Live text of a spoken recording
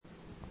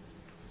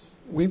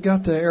We've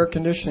got the air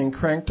conditioning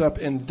cranked up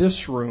in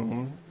this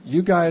room.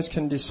 You guys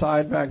can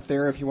decide back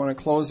there if you want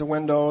to close the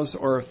windows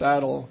or if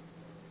that'll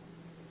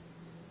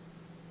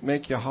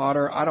make you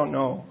hotter. I don't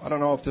know. I don't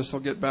know if this will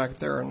get back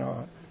there or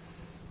not.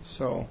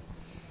 So,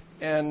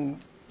 and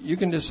you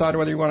can decide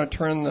whether you want to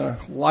turn the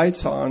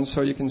lights on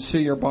so you can see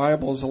your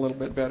Bibles a little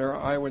bit better.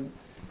 I would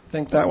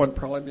think that would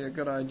probably be a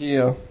good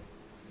idea.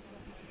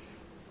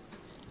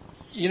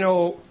 You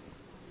know,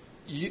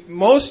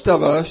 most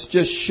of us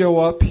just show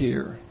up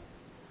here.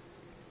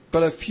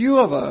 But a few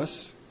of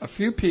us, a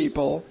few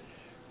people,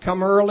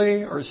 come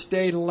early or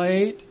stay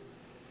late.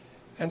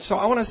 And so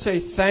I want to say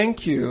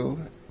thank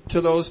you to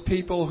those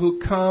people who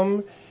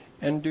come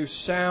and do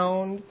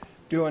sound,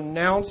 do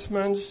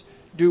announcements,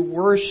 do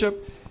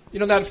worship. You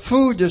know, that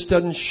food just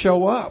doesn't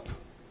show up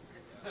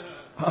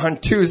on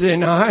Tuesday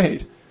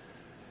night.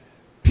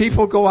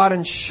 People go out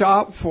and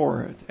shop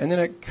for it, and then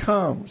it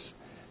comes.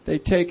 They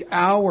take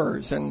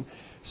hours and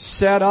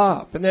set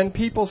up, and then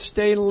people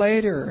stay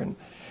later,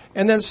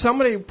 and then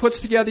somebody puts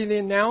together the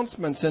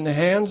announcements and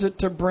hands it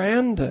to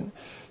Brandon.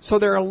 So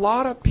there are a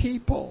lot of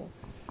people.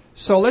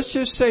 So let's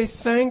just say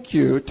thank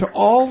you to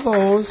all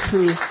those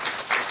who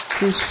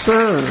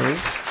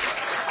serve.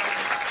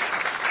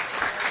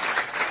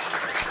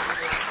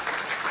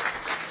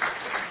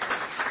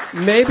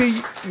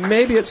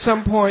 Maybe at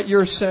some point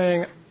you're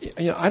saying,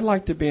 you know, I'd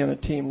like to be on a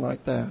team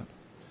like that.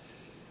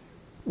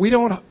 We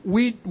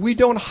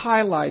don't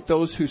highlight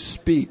those who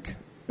speak.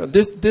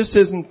 This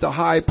isn't the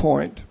high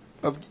point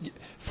of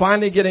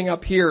finally getting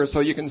up here so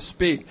you can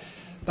speak.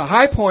 The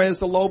high point is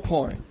the low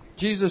point.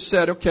 Jesus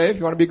said, okay, if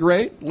you want to be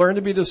great, learn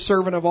to be the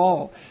servant of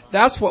all.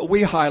 That's what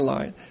we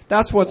highlight.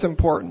 That's what's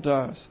important to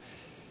us.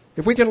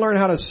 If we can learn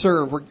how to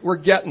serve, we're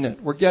getting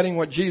it. We're getting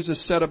what Jesus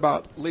said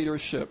about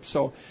leadership.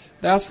 So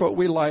that's what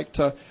we like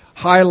to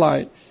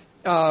highlight.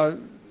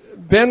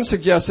 Ben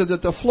suggested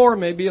that the floor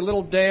may be a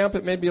little damp.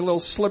 It may be a little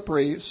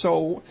slippery.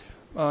 So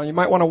you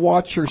might want to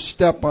watch your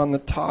step on the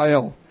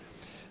tile.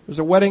 There's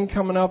a wedding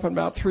coming up in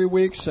about 3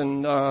 weeks,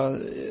 and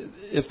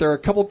if there are a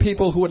couple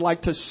people who would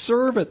like to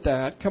serve at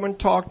that, come and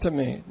talk to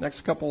me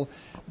next couple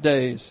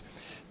days.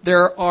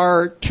 There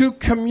are two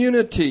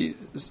communities,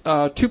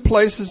 two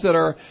places that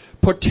are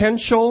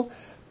potential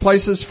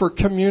places for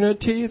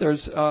community.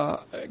 There's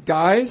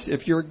guys,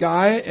 if you're a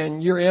guy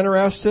and you're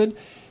interested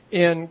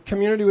in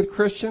community with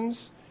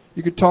Christians,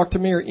 you could talk to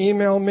me or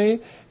email me.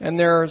 And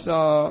there's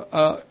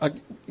a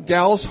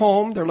gal's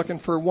home. They're looking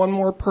for one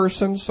more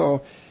person,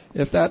 so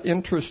if that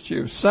interests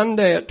you.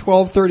 Sunday at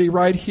 12:30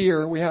 right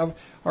here, we have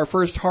our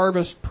first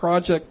Harvest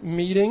Project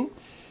meeting.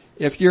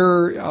 If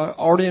you're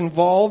already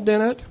involved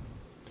in it,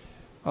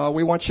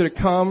 we want you to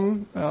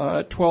come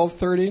at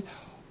 12:30.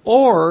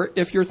 Or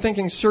if you're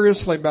thinking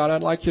seriously about it,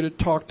 I'd like you to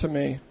talk to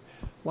me.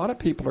 A lot of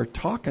people are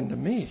talking to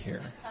me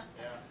here.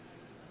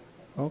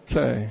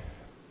 Okay.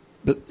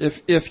 But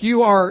if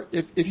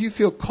you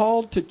feel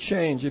called to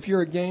change, if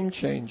you're a game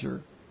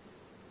changer,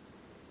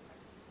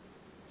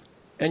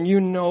 and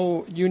you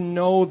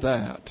know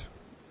that.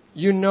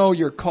 You know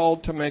you're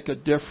called to make a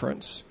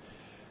difference.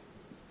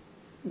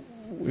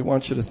 We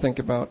want you to think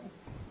about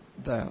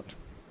that.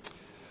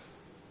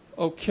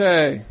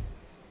 Okay.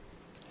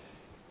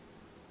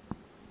 A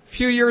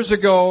few years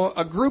ago,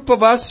 a group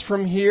of us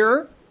from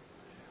here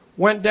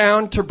went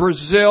down to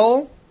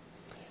Brazil.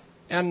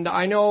 And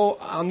I know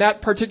on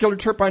that particular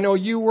trip, I know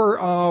you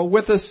were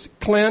with us,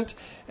 Clint.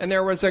 And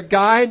there was a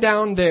guy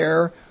down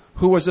there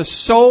who was a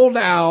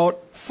sold-out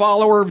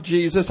follower of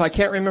Jesus. I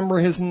can't remember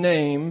his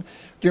name.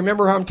 Do you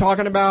remember who I'm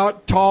talking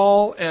about?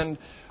 Tall and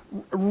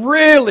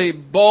really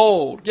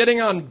bold,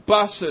 getting on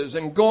buses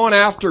and going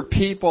after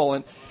people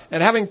and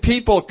having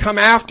people come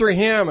after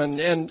him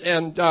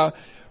and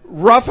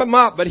rough him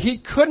up, but he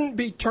couldn't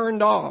be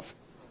turned off.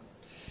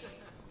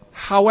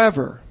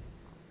 However,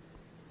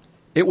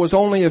 it was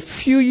only a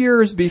few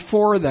years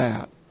before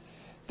that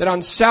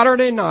on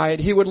Saturday night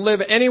he would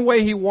live any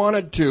way he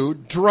wanted to,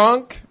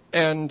 drunk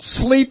and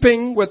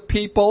sleeping with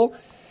people.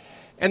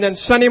 And then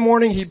Sunday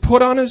morning, he'd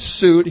put on his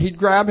suit, he'd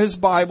grab his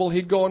Bible,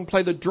 he'd go and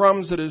play the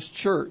drums at his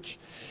church.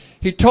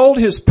 He told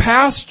his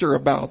pastor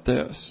about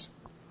this.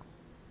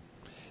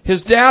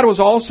 His dad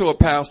was also a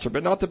pastor,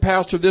 but not the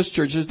pastor of this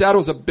church. His dad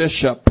was a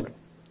bishop.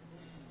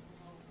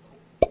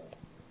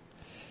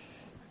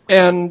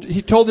 And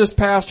he told this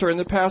pastor, and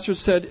the pastor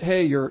said,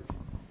 hey, you're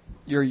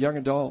a young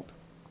adult.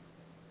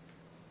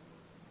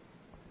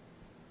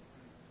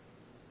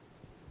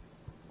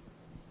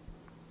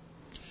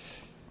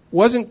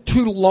 Wasn't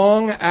too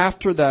long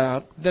after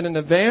that an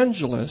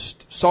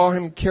evangelist saw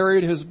him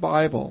carry his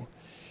Bible.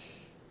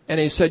 And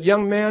he said,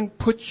 young man,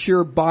 put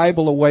your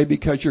Bible away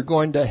because you're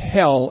going to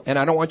hell, and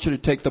I don't want you to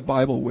take the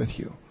Bible with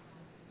you.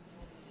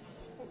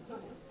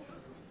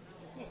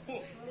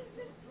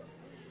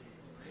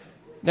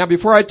 Now,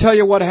 before I tell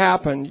you what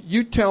happened,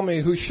 you tell me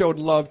who showed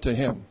love to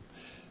him.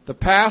 The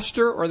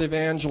pastor or the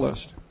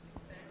evangelist?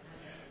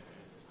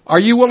 Are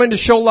you willing to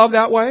show love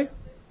that way?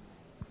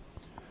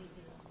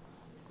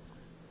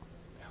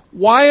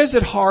 Why is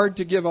it hard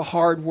to give a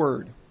hard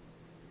word?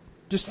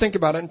 Just think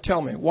about it and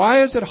tell me.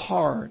 Why is it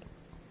hard?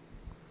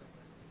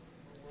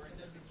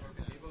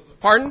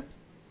 Pardon?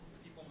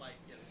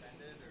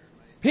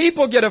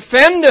 People get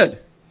offended.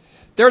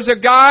 There's a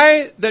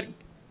guy that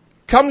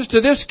comes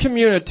to this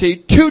community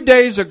 2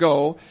 days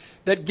ago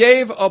that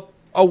gave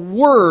a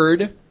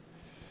word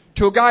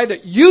to a guy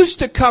that used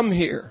to come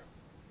here.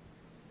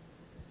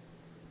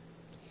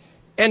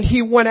 And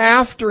he went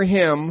after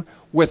him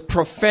with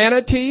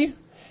profanity,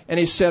 and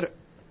he said,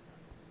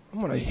 I'm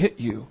going to hit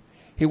you.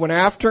 He went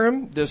after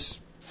him. This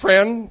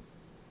friend,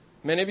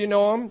 many of you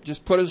know him,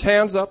 just put his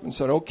hands up and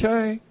said,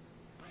 okay.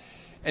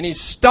 And he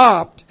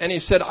stopped and he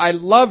said, I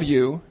love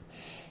you.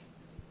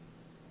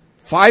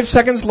 5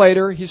 seconds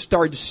later, he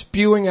started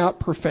spewing out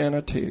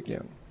profanity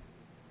again.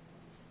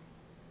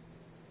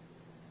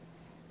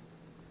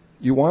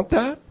 You want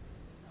that?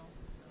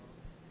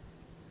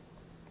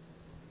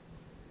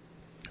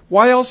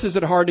 Why else is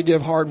it hard to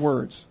give hard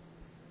words?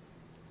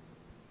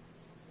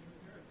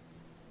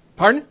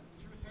 Pardon?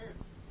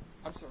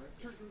 I'm sorry.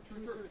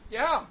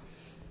 Yeah.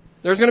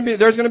 There's going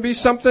to be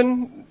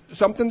something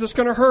that's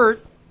going to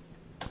hurt.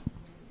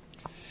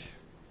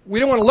 We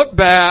don't want to look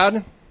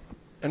bad,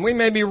 and we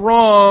may be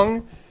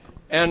wrong,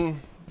 and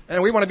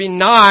we want to be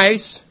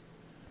nice.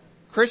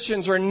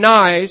 Christians are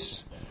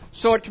nice,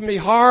 so it can be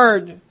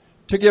hard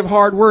to give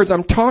hard words.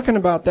 I'm talking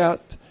about that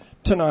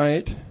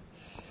tonight.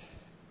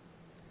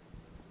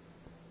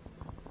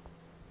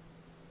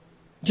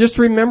 Just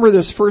remember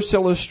this first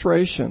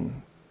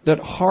illustration, that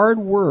hard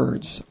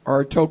words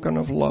are a token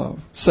of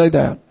love. Say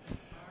that.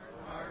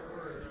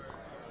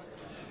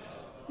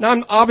 Now,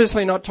 I'm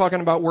obviously not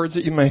talking about words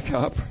that you make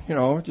up. You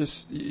know,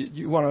 just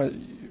you want to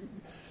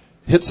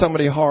hit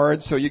somebody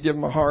hard, so you give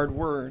them a hard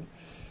word.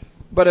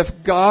 But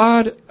if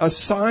God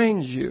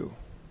assigns you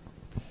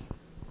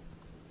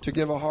to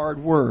give a hard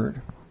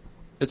word,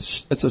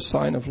 it's a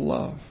sign of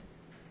love.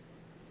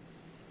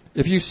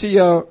 If you see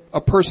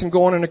a person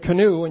going in a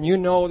canoe and you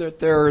know that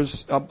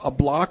there's a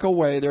block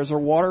away, there's a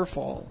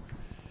waterfall,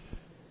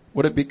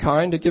 would it be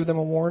kind to give them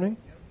a warning?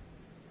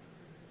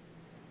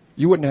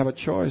 You wouldn't have a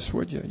choice,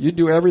 would you? You'd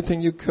do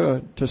everything you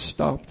could to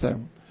stop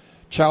them.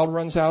 Child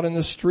runs out in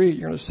the street,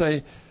 you're going to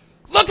say,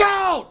 look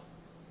out!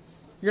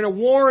 You're going to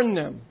warn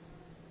them.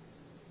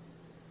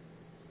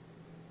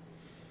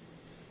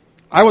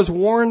 I was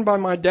warned by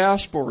my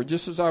dashboard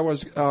just as I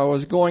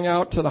was going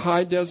out to the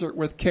high desert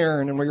with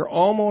Karen, and we were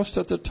almost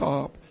at the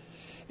top.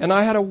 And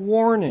I had a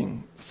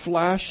warning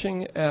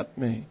flashing at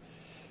me.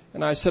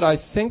 And I said, I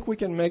think we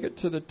can make it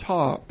to the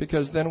top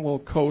because then we'll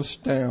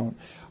coast down.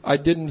 I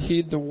didn't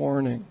heed the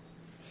warning.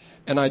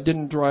 And I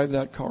didn't drive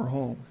that car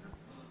home.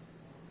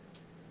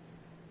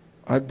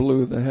 I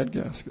blew the head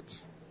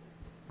gaskets.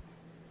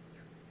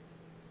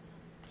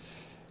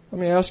 Let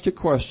me ask you a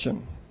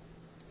question.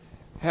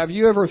 Have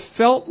you ever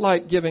felt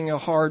like giving a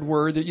hard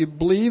word that you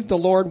believed the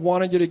Lord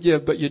wanted you to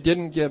give, but you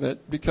didn't give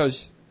it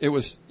because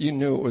you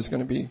knew it was going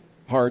to be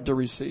hard to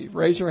receive?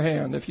 Raise your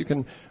hand if you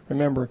can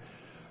remember.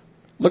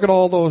 Look at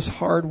all those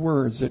hard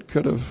words that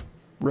could have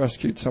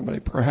rescued somebody,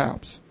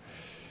 perhaps.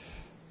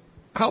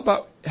 How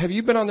about, have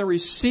you been on the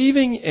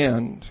receiving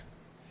end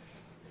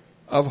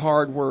of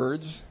hard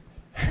words?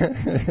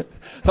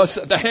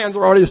 The hands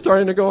are already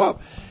starting to go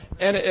up.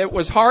 And it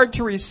was hard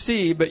to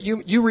receive, but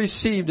you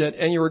received it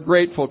and you were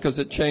grateful because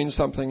it changed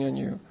something in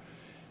you.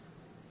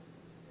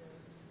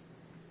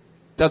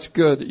 That's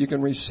good that you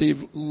can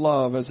receive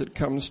love as it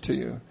comes to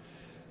you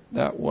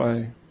that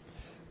way.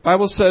 The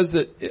Bible says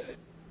that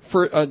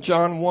for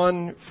John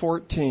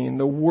 1:14,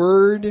 the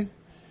Word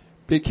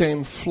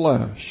became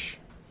flesh,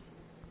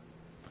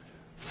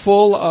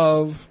 full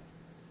of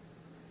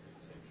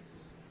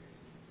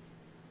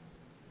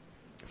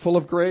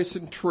grace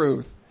and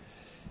truth.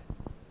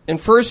 In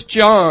 1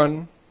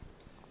 John,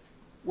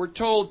 we're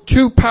told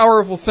two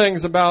powerful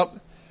things about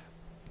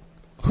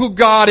who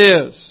God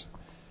is.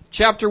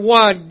 Chapter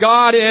 1,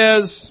 God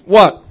is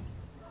what?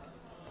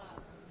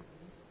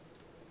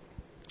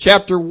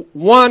 Chapter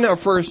 1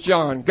 of 1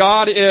 John,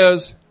 God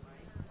is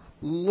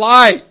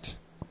light.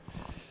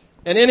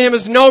 And in Him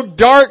is no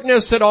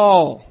darkness at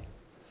all.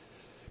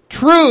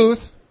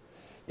 Truth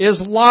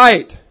is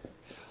light.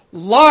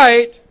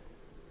 Light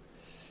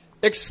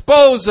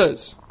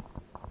exposes.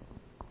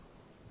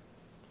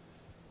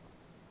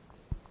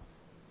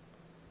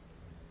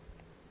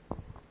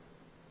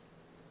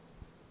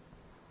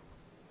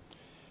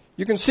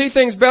 You can see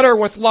things better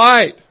with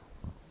light.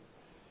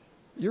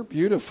 You're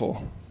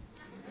beautiful.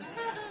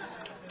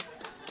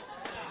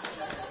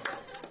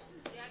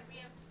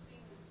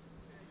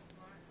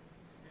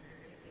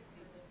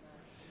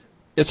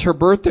 It's her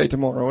birthday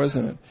tomorrow,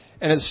 isn't it?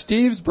 And it's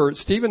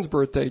Stephen's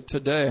birthday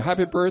today.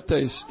 Happy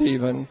birthday,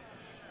 Stephen.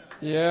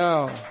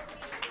 Yeah.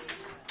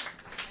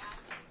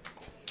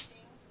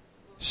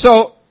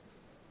 So,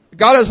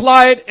 God is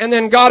light, and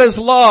then God is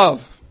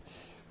love.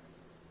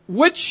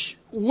 Which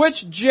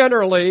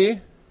generally,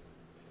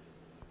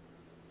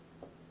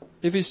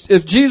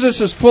 if Jesus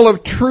is full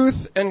of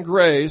truth and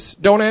grace,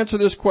 don't answer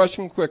this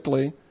question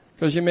quickly,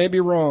 because you may be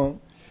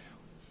wrong.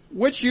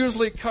 Which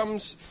usually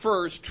comes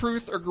first,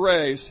 truth or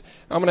grace?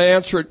 I'm going to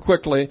answer it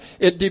quickly.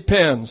 It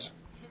depends.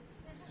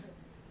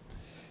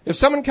 If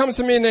someone comes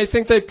to me and they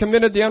think they've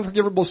committed the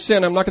unforgivable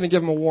sin, I'm not going to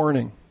give them a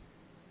warning.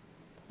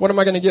 What am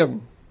I going to give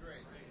them?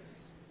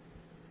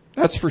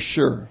 That's for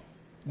sure.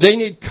 They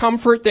need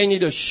comfort. They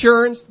need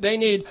assurance. They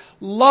need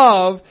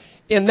love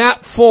in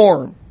that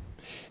form.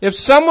 If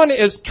someone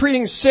is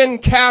treating sin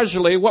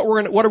casually, what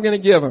are we going to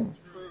give them?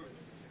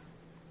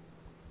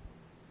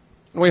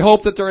 And we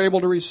hope that they're able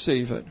to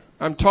receive it.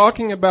 I'm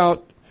talking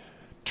about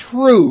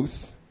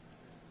truth,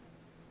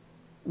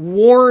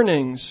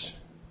 warnings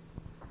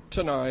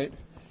tonight,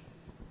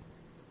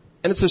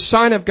 and it's a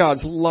sign of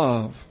God's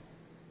love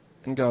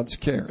and God's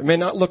care. It may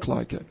not look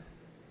like it.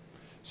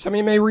 Some of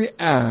you may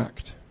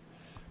react,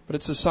 but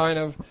it's a sign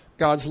of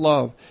God's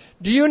love.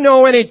 Do you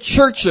know any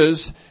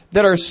churches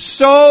that are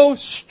so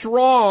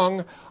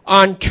strong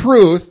on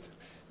truth?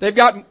 They've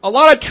got a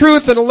lot of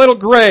truth and a little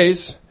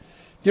grace.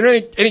 Do you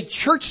know any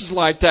churches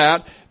like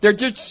that? They're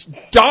just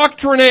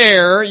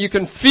doctrinaire. You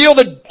can feel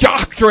the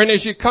doctrine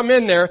as you come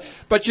in there,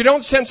 but you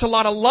don't sense a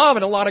lot of love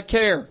and a lot of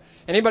care.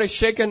 Anybody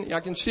shaking? I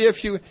can see a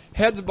few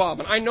heads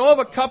bobbing. I know of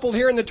a couple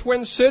here in the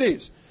Twin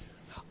Cities.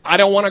 I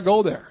don't want to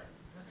go there.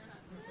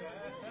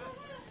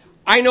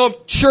 I know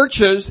of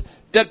churches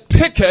that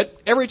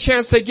picket every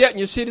chance they get, and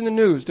you see it in the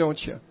news,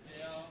 don't you?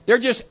 They're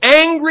just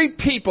angry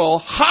people,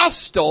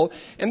 hostile,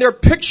 and they're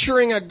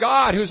picturing a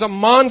God who's a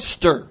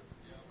monster.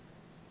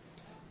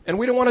 And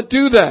we don't want to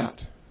do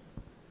that.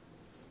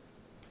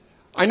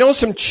 I know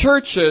some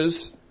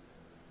churches,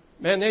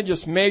 man, they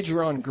just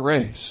major on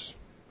grace.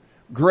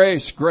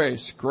 Grace,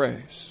 grace,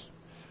 grace.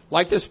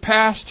 Like this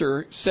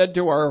pastor said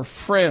to our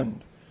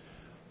friend,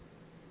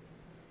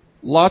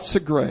 lots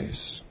of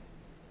grace.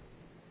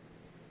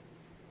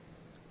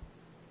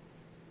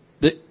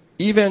 The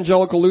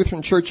Evangelical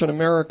Lutheran Church in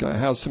America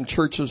has some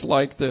churches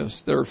like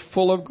this. They're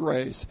full of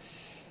grace.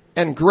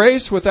 And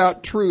grace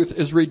without truth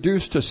is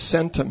reduced to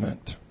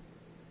sentiment.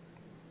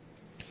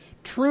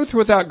 Truth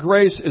without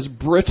grace is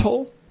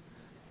brittle,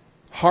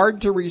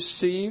 hard to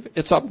receive.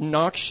 It's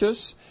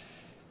obnoxious.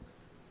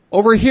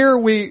 Over here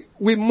we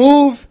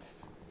move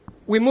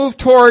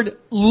toward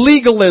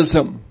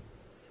legalism.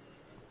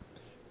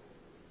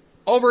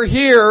 Over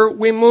here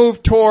we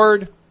move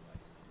toward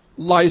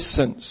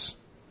license.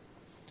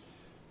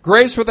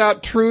 Grace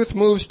without truth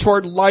moves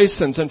toward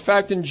license. In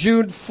fact, in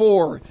Jude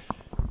 4,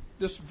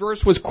 this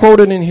verse was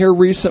quoted in here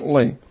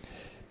recently.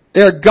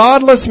 They are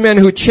godless men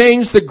who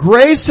change the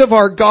grace of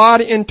our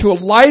God into a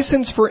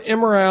license for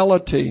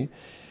immorality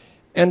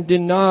and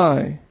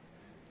deny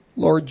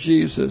Lord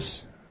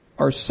Jesus,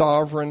 our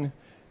sovereign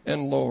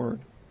and Lord.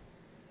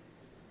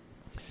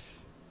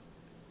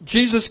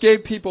 Jesus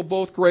gave people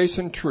both grace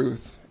and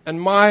truth.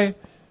 And my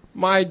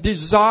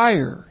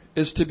desire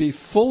is to be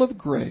full of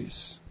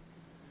grace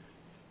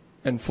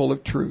and full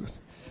of truth.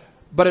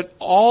 But it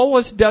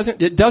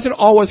doesn't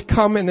always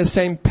come in the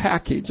same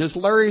package. As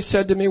Larry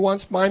said to me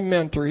once, my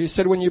mentor, he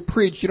said, when you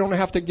preach, you don't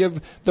have to give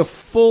the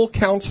full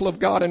counsel of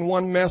God in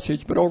one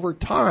message, but over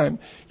time,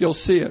 you'll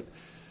see it.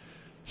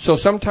 So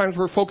sometimes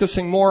we're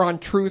focusing more on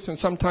truth and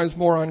sometimes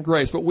more on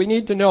grace. But we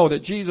need to know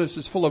that Jesus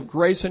is full of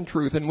grace and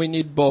truth, and we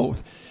need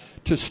both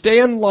to stay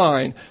in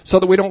line so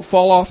that we don't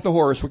fall off the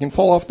horse. We can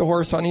fall off the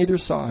horse on either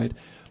side,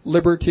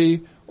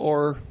 liberty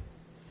or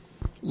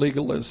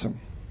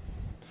legalism.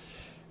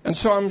 And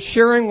so I'm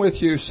sharing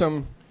with you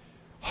some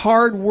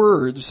hard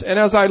words. And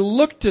as I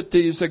looked at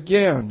these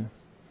again,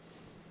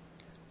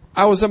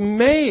 I was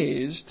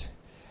amazed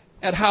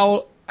at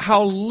how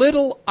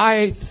little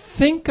I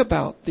think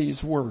about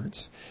these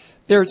words.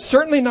 They're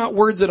certainly not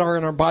words that are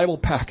in our Bible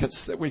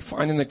packets that we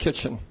find in the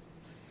kitchen.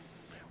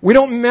 We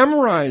don't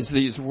memorize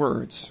these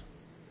words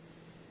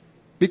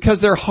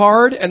because they're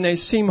hard and they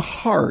seem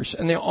harsh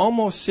and they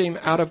almost seem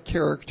out of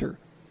character.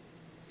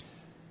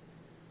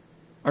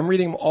 I'm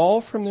reading them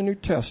all from the New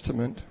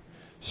Testament,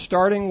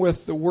 starting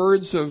with the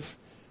words of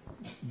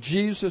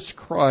Jesus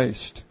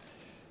Christ.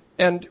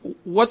 And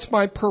what's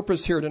my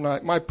purpose here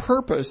tonight? My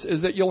purpose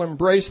is that you'll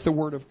embrace the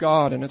Word of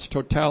God in its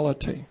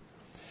totality.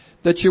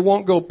 That you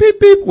won't go beep,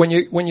 beep when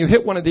you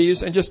hit one of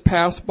these and just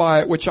pass by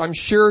it, which I'm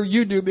sure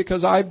you do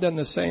because I've done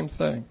the same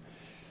thing.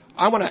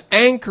 I want to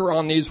anchor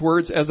on these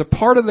words as a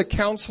part of the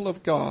counsel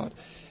of God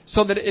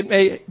so that it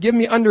may give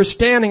me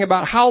understanding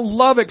about how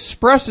love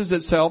expresses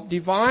itself,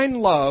 divine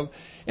love,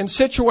 in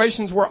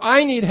situations where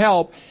I need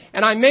help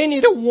and I may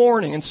need a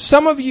warning. And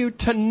some of you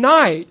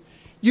tonight,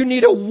 you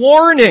need a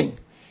warning.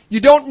 You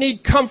don't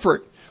need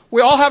comfort.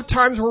 We all have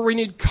times where we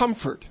need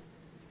comfort.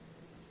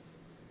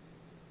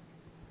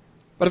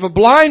 But if a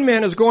blind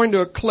man is going to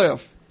a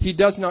cliff, he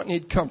does not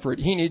need comfort.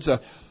 He needs a,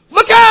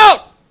 look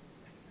out!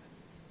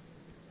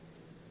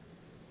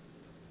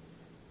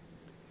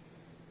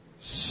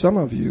 Some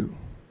of you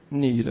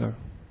need a,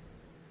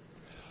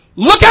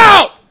 look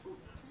out!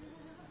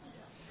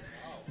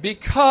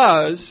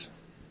 Because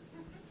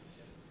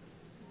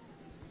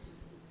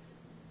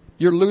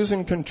you're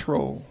losing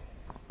control.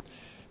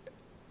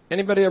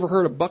 Anybody ever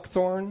heard of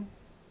buckthorn?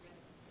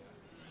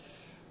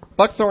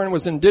 Buckthorn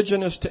was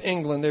indigenous to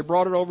England. They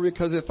brought it over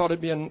because they thought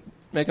it'd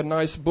make a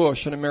nice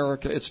bush in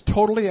America. It's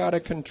totally out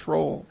of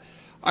control.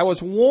 I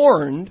was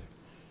warned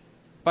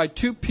by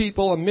two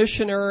people, a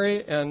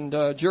missionary and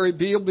Jerry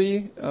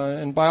Bealby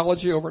in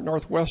biology over at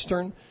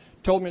Northwestern,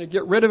 told me to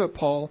get rid of it,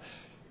 Paul.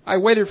 I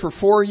waited for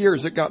 4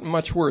 years. It got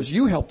much worse.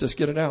 You helped us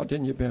get it out,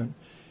 didn't you, Ben?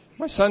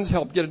 My sons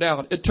helped get it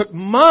out. It took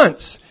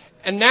months,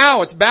 and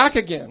now it's back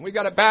again. We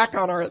got it back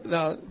on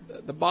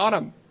the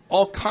bottom,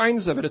 all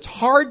kinds of it. It's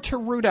hard to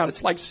root out.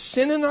 It's like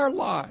sin in our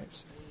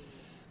lives.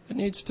 It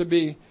needs to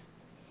be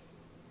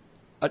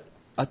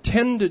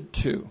attended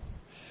to.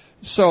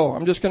 So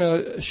I'm just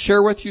going to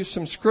share with you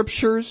some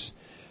scriptures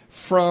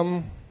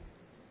from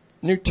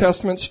New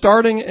Testament,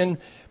 starting in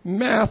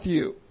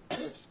Matthew.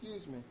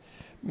 Excuse me.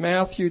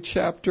 Matthew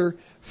chapter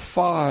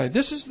 5.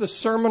 This is the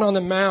Sermon on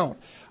the Mount.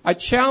 I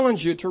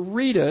challenge you to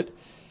read it.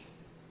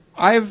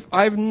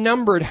 I've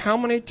numbered how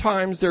many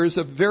times there's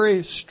a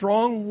very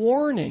strong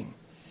warning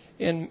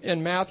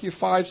in Matthew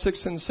 5,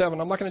 6, and 7.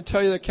 I'm not going to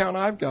tell you the count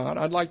I've got.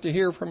 I'd like to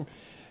hear from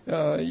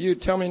you.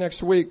 Tell me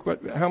next week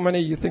how many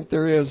you think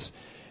there is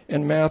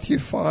in Matthew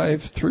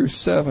 5 through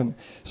 7.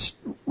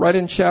 Right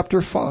in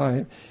chapter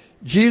 5,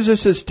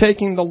 Jesus is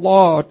taking the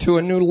law to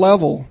a new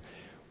level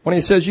when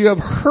he says, "You have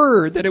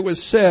heard that it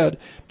was said,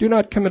 'Do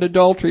not commit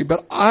adultery,'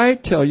 but I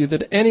tell you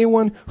that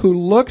anyone who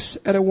looks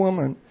at a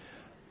woman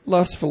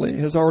lustfully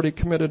has already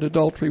committed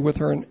adultery with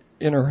her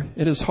in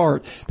his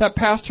heart." That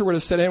pastor would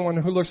have said, anyone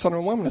who looks on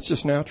a woman, it's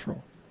just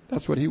natural.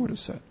 That's what he would have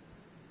said.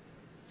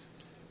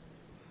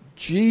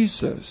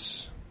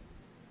 Jesus,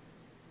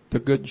 the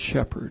Good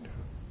Shepherd,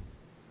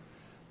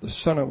 the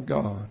Son of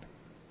God,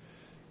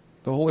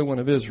 the Holy One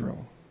of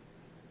Israel,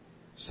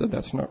 said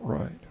that's not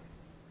right.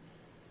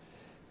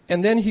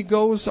 And then he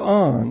goes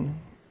on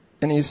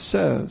and he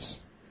says,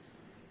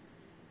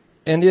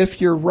 "And if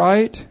your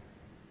right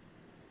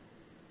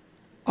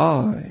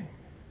eye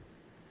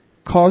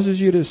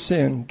causes you to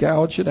sin,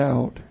 gouge it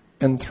out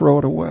and throw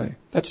it away."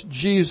 That's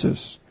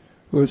Jesus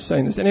who is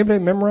saying this. Anybody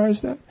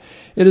memorize that?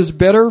 It is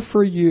better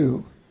for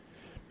you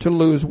to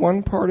lose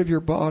one part of your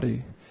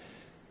body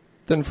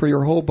than for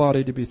your whole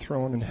body to be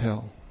thrown in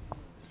hell.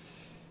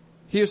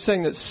 He is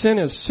saying that sin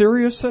is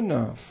serious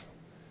enough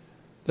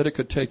that it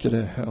could take you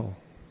to hell.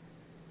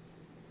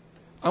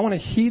 I want to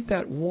heed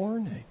that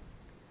warning.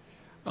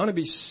 I want to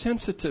be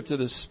sensitive to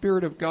the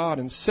Spirit of God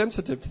and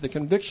sensitive to the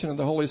conviction of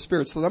the Holy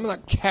Spirit so that I'm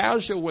not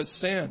casual with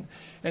sin.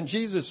 And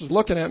Jesus is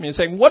looking at me and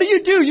saying, "What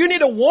do? You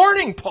need a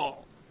warning,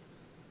 Paul.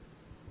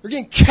 You're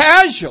getting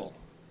casual."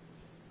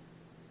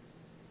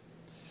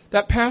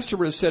 That pastor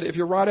would have said, if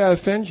your right eye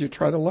offends you,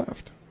 try the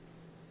left.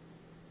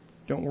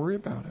 Don't worry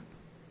about it.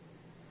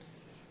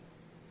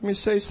 Let me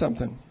say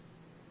something.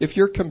 If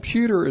your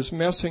computer is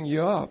messing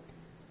you up,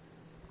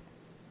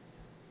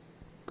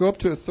 go up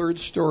to a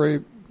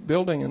third-story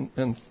building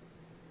and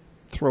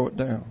throw it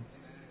down.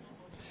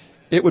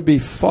 It would be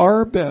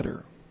far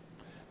better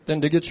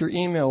than to get your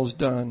emails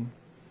done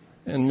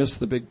and miss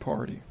the big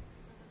party.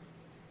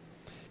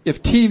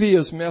 If TV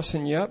is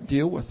messing you up,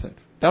 deal with it.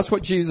 That's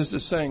what Jesus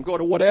is saying. Go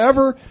to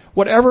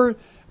whatever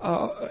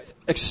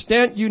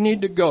extent you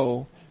need to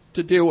go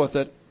to deal with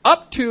it,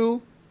 up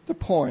to the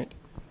point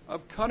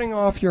of cutting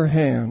off your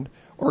hand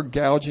or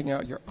gouging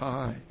out your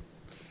eye.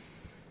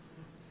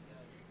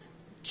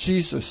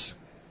 Jesus,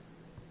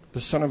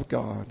 the Son of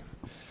God,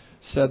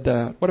 said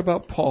that. What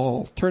about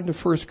Paul? Turn to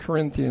 1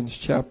 Corinthians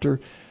chapter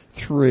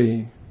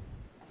 3.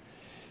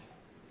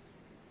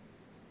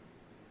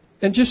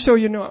 And just so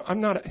you know,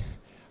 I'm not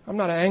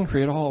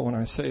angry at all when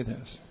I say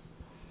this.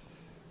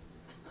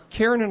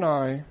 Karen and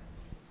I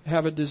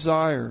have a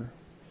desire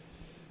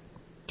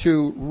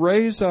to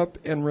raise up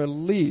and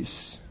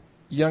release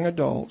young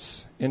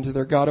adults into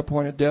their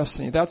God-appointed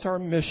destiny. That's our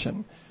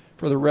mission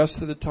for the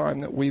rest of the time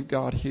that we've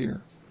got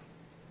here.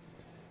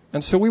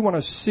 And so we want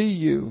to see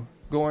you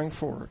going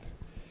forward.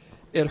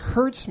 It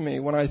hurts me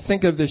when I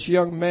think of this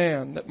young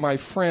man that my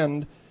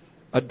friend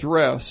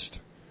addressed,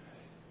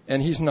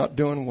 and he's not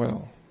doing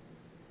well.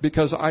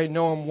 Because I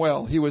know him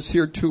well. He was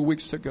here 2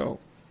 weeks ago.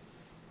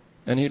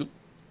 And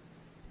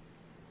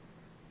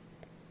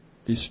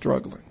he's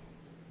struggling.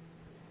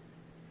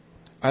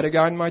 I had a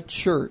guy in my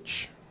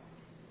church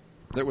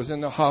that was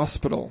in the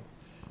hospital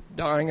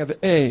dying of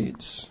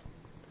AIDS.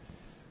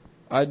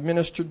 I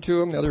administered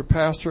to him. The other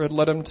pastor had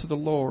led him to the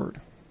Lord.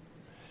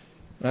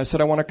 And I said,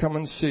 "I want to come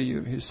and see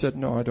you." He said,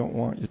 "No, I don't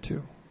want you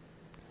to."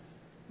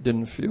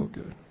 Didn't feel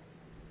good.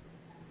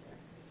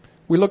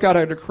 We look out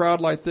at a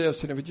crowd like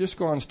this, and if you just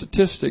go on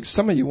statistics,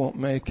 some of you won't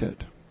make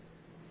it.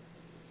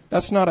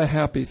 That's not a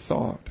happy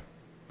thought.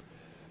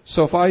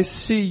 So if I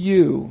see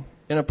you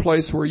in a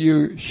place where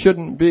you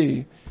shouldn't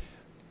be,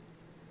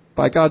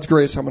 by God's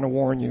grace, I'm going to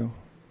warn you.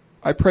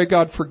 I pray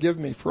God forgive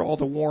me for all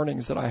the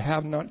warnings that I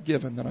have not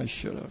given that I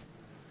should have.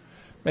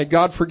 May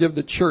God forgive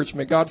the church.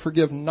 May God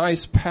forgive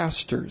nice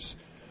pastors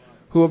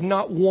who have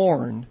not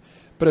warned,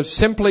 but have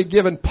simply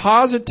given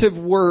positive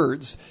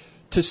words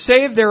to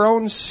save their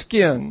own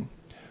skin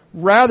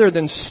rather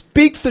than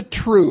speak the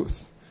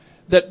truth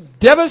that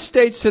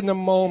devastates in the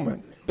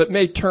moment but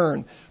may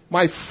turn.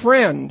 My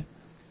friend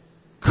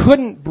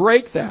couldn't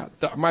break that.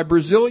 My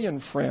Brazilian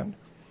friend.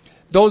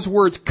 Those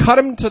words cut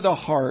him to the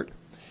heart.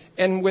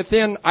 And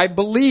within, I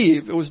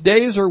believe, it was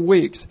days or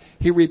weeks,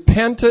 he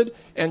repented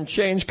and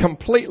changed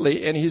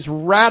completely, and he's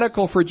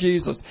radical for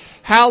Jesus.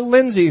 Hal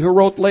Lindsey, who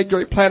wrote Late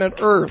Great Planet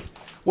Earth,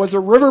 was a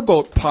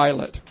riverboat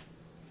pilot.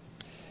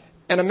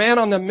 And a man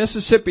on the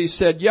Mississippi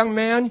said, young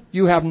man,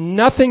 you have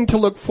nothing to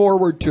look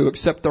forward to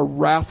except the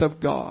wrath of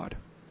God.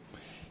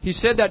 He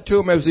said that to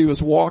him as he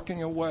was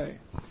walking away.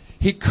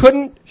 He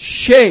couldn't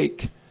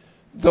shake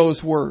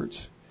those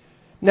words.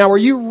 Now, are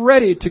you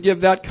ready to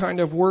give that kind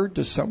of word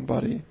to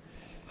somebody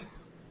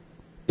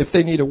if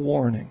they need a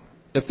warning?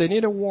 If they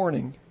need a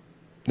warning,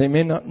 they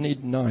may not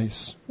need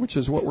nice, which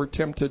is what we're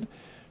tempted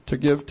to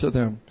give to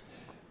them.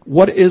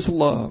 What is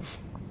love?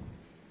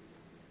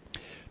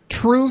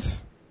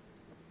 Truth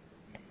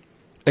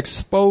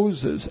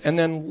exposes, and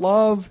then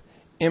love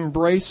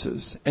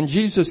embraces. And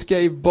Jesus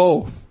gave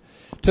both.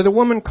 To the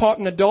woman caught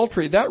in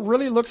adultery, that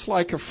really looks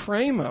like a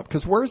frame-up,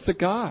 because where's the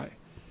guy?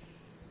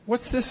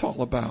 What's this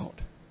all about?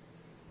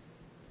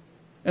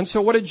 And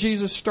so what did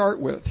Jesus start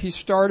with? He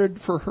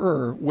started for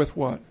her with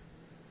what?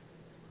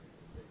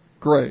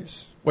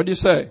 Grace. What do you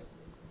say?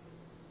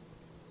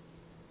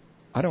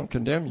 I don't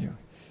condemn you.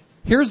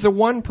 Here's the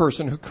one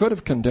person who could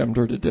have condemned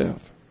her to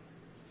death.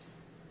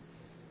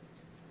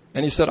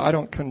 And he said, I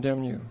don't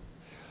condemn you.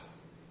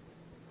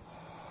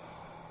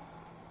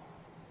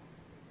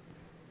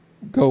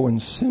 Go and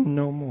sin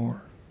no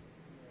more.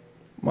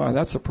 My,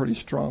 that's a pretty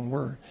strong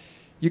word.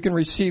 You can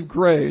receive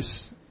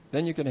grace,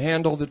 then you can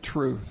handle the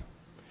truth.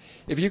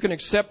 If you can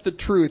accept the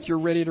truth, you're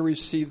ready to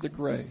receive the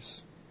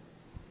grace.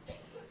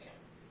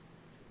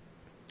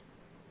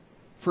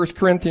 1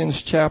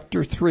 Corinthians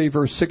chapter 3,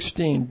 verse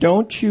 16.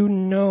 Don't you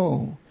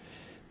know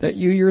that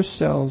you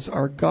yourselves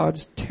are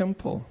God's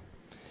temple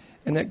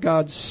and that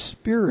God's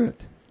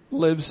Spirit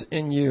lives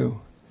in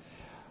you?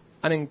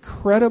 An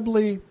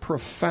incredibly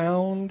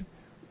profound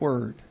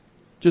word.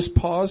 Just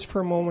pause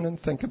for a moment and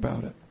think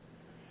about it.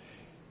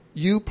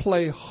 You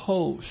play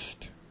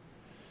host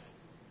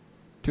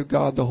to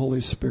God the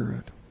Holy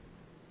Spirit.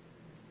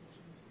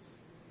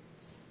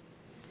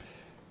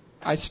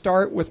 I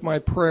start with my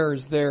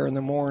prayers there in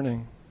the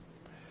morning.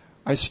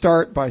 I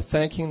start by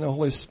thanking the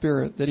Holy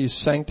Spirit that He's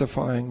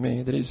sanctifying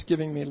me, that He's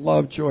giving me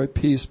love, joy,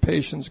 peace,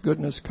 patience,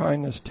 goodness,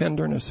 kindness,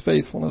 tenderness,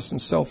 faithfulness,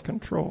 and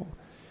self-control.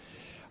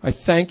 I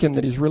thank Him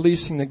that He's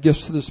releasing the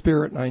gifts of the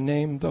Spirit, and I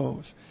name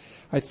those.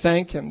 I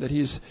thank Him that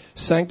He's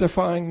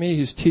sanctifying me,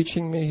 He's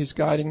teaching me, He's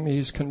guiding me,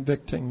 He's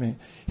convicting me.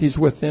 He's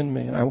within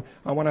me. And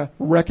I want to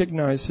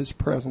recognize His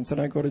presence.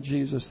 And I go to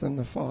Jesus, then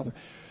the Father.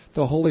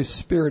 The Holy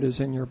Spirit is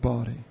in your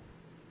body.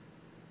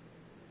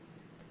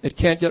 It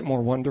can't get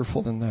more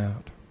wonderful than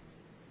that.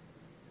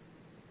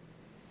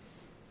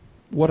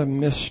 What a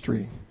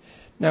mystery.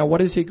 Now, what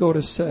does He go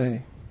to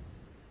say?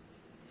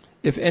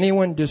 If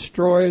anyone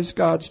destroys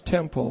God's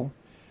temple,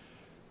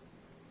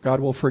 God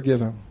will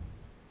forgive him.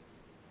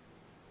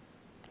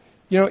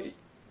 You know,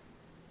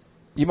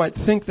 you might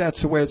think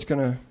that's the way it's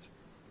going to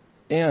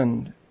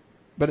end,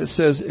 but it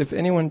says, if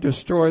anyone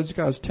destroys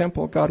God's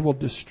temple, God will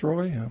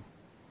destroy him.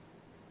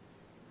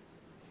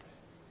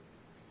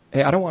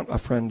 Hey, I don't want a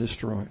friend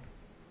destroyed.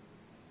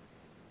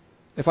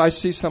 If I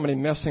see somebody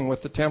messing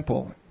with the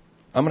temple,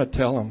 I'm going to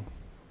tell them.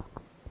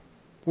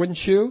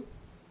 Wouldn't you?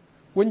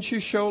 Wouldn't you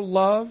show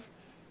love?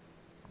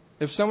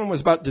 If someone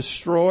was about to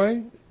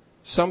destroy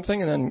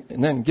something and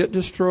then get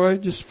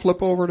destroyed, just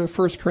flip over to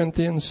 1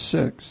 Corinthians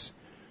 6.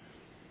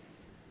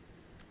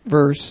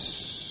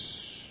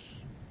 Verse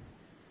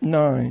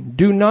 9.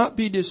 Do not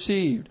be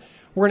deceived.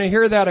 We're going to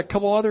hear that a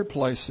couple other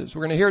places.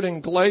 We're going to hear it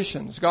in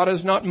Galatians. God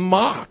is not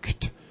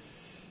mocked.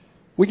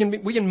 We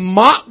can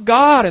mock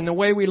God in the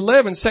way we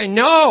live and say,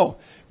 no,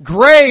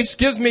 grace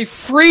gives me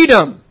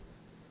freedom.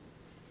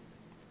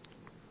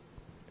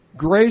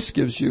 Grace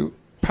gives you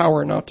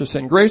power not to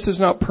sin. Grace is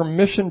not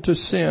permission to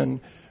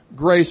sin.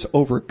 Grace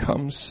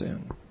overcomes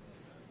sin.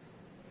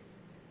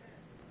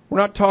 We're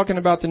not talking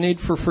about the need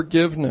for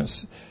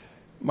forgiveness.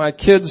 My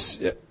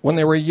kids, when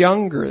they were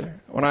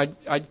younger, when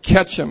I'd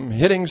catch them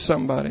hitting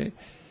somebody,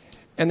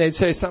 and they'd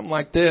say something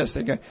like this.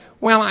 They'd go,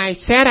 well, I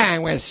said I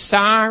was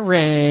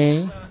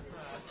sorry.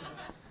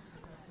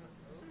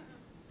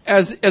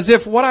 As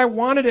if what I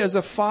wanted as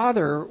a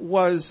father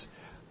was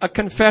a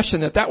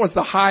confession, that was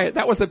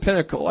the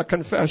pinnacle, a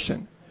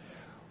confession.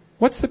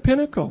 What's the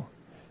pinnacle?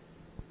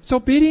 It's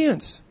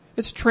obedience.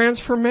 It's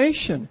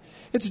transformation.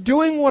 It's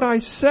doing what I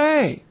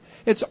say.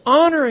 It's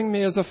honoring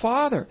me as a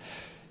father.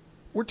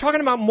 We're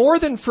talking about more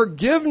than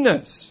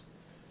forgiveness.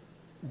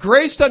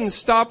 Grace doesn't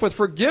stop with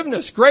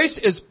forgiveness. Grace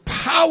is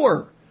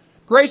power.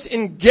 Grace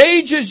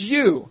engages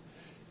you.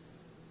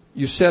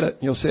 You said it.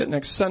 You'll say it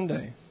next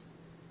Sunday.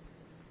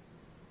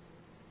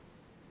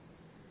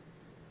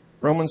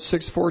 Romans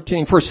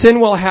 6:14. For sin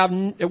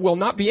will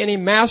not be any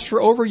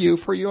master over you,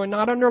 for you are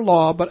not under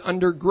law, but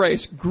under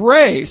grace.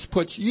 Grace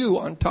puts you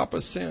on top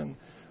of sin,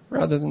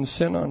 rather than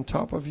sin on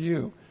top of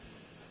you.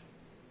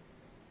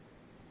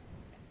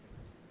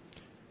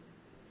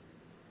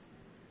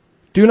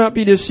 Do not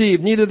be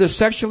deceived. Neither the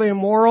sexually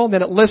immoral,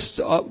 then it lists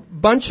a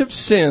bunch of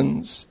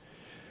sins,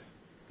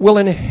 will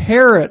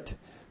inherit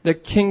The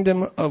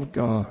kingdom of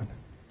God.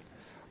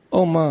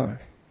 Oh my.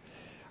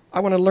 I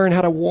want to learn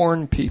how to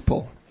warn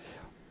people.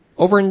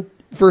 Over in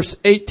verse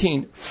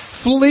 18,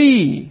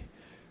 flee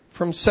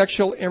from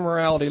sexual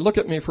immorality. Look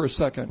at me for a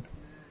second.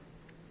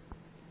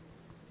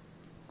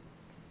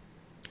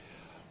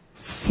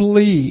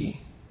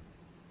 Flee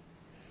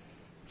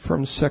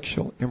from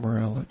sexual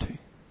immorality.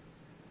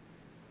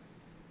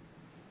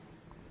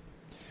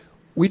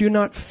 We do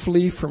not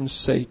flee from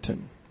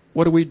Satan.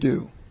 What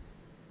do?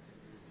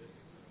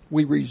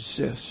 We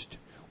resist.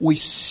 We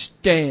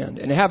stand.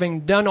 And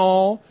having done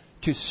all,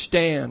 to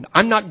stand.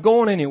 I'm not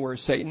going anywhere,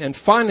 Satan. And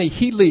finally,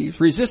 he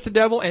leaves. Resist the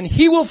devil, and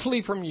he will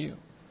flee from you.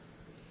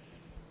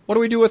 What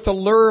do we do with the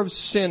lure of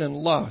sin and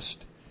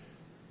lust?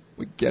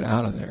 We get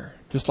out of there.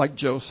 Just like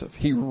Joseph.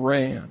 He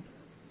ran.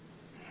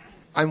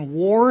 I'm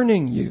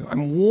warning you.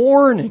 I'm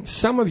warning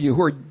some of you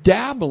who are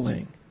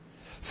dabbling.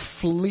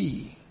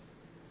 Flee.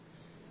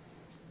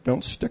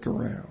 Don't stick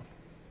around.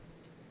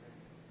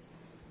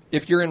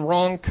 If you're in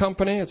wrong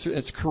company,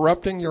 it's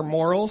corrupting your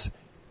morals,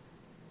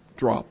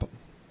 drop them.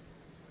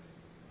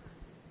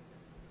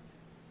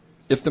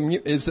 If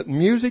the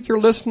music you're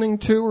listening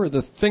to or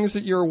the things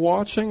that you're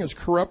watching is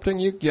corrupting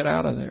you, get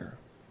out of there.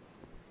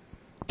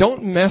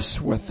 Don't mess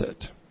with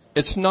it.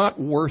 It's not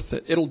worth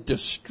it. It'll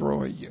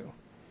destroy you.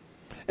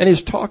 And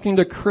he's talking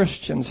to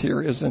Christians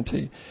here, isn't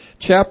he?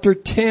 Chapter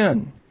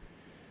 10.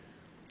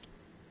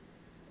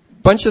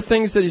 Bunch of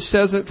things that he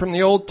says it from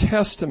the Old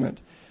Testament.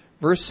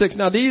 Verse 6.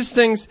 Now these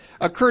things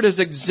occurred as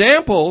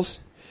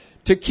examples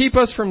to keep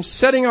us from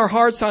setting our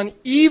hearts on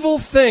evil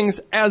things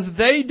as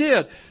they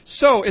did.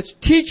 So it's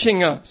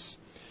teaching us.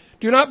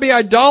 Do not be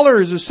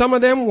idolaters as some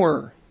of them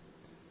were.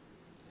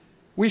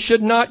 We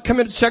should not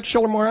commit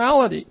sexual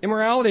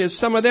immorality as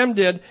some of them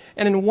did.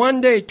 And in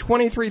one day,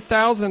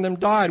 23,000 of them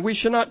died. We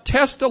should not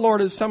test the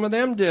Lord as some of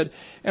them did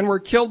and were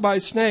killed by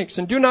snakes.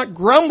 And do not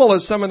grumble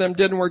as some of them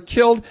did and were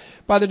killed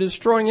by the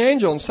destroying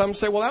angel. And some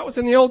say, well, that was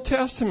in the Old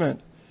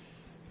Testament.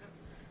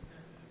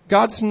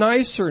 God's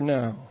nicer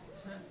now.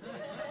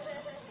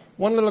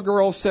 One little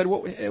girl said,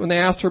 when they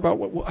asked her about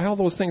all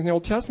those things in the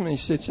Old Testament,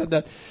 she said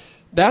that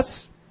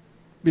that's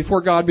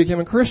before God became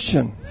a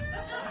Christian.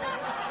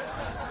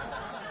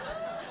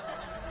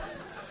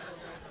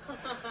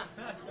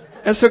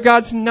 And so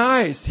God's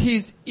nice.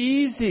 He's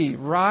easy,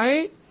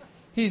 right?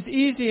 He's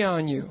easy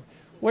on you.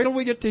 Wait till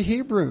we get to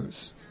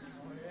Hebrews.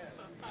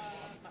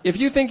 If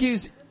you think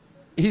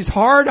he's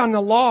hard on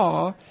the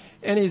law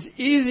and he's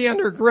easy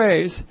under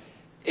grace,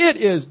 it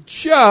is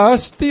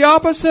just the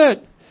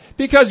opposite.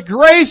 Because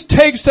grace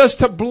takes us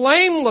to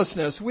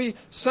blamelessness. We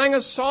sang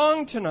a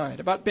song tonight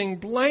about being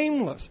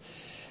blameless.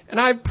 And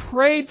I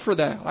prayed for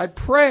that. I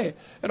pray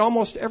it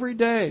almost every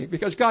day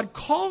because God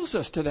calls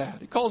us to that.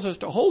 He calls us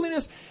to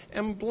holiness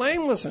and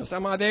blamelessness.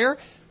 Am I there?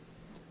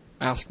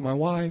 Ask my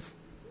wife.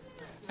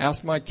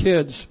 Ask my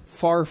kids.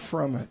 Far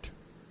from it.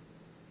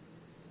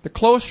 The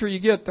closer you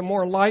get, the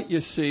more light you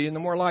see, and the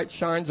more light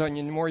shines on you,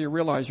 and the more you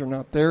realize you're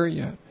not there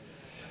yet.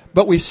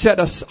 But we set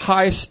a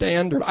high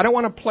standard. I don't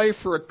want to play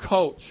for a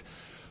coach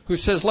who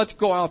says, let's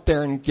go out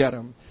there and get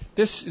them.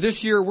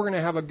 This year, we're going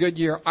to have a good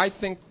year. I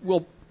think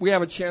we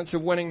have a chance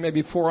of winning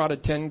maybe 4 out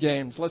of 10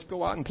 games. Let's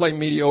go out and play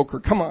mediocre.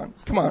 Come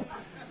on.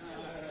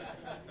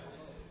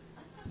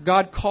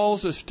 God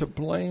calls us to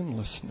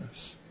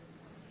blamelessness.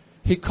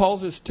 He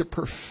calls us to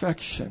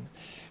perfection.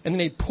 And then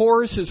He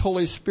pours His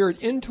Holy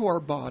Spirit into our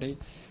body.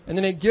 And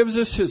then He gives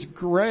us His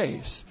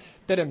grace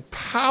that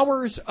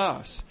empowers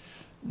us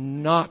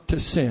not to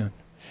sin.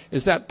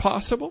 Is that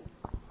possible?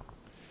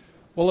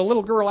 Well, a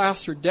little girl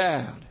asked her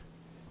dad,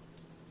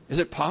 is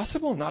it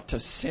possible not to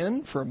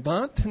sin for a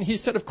month? And he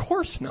said, of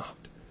course not.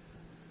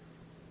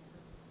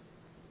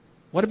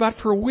 What about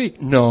for a week?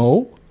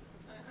 No.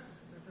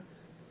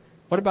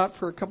 What about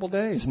for a couple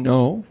days?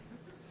 No.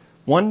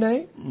 One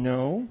day?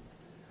 No.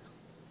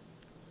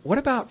 What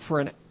about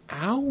for an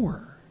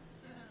hour?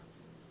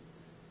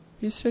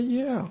 He said,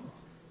 yeah.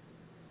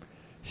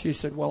 She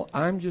said, well,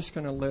 I'm just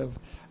going to live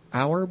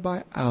hour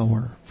by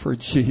hour for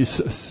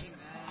Jesus.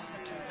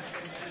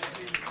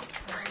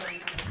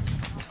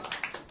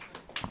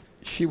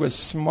 She was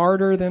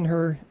smarter than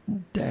her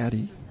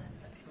daddy.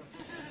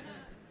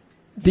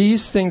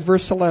 These things,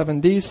 verse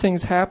 11, these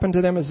things happened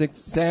to them as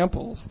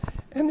examples,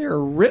 and they're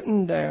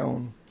written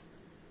down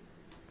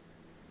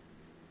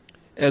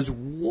as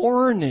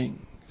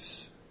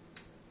warnings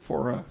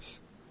for us.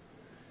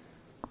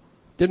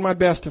 Did my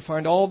best to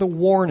find all the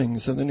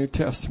warnings of the New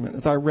Testament.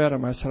 As I read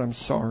them, I said, I'm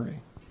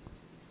sorry.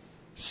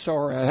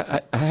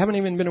 I haven't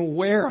even been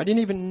aware. I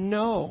didn't even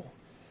know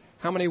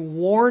how many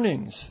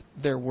warnings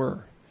there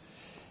were.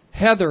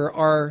 Heather,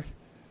 our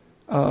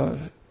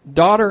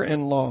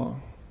daughter-in-law,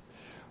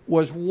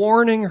 was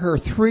warning her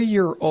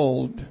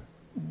 3-year-old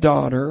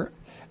daughter,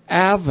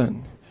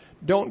 Avon,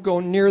 don't go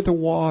near the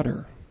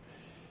water.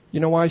 You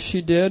know why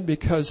she did?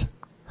 Because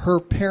her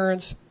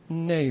parents'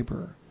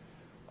 neighbor,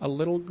 a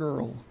little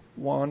girl,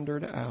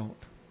 wandered out,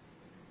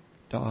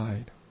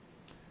 died.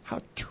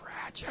 How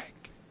tragic.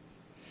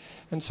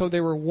 And so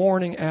they were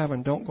warning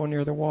Avon, don't go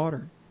near the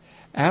water.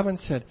 Avon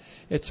said,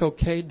 "It's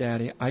okay,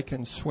 Daddy, I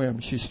can swim."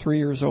 She's 3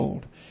 years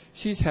old.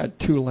 She's had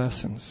 2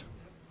 lessons.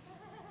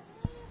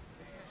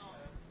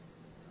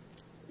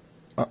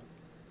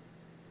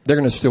 They're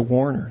going to still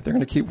warn her. They're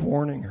going to keep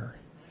warning her.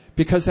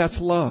 Because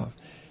that's love.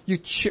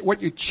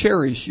 What you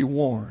cherish, you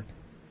warn.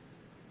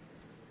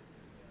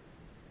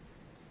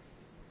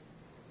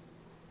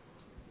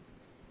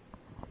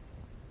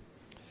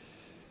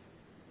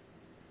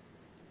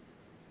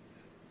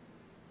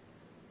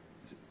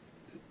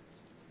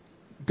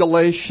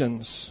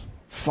 Galatians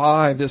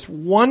 5, this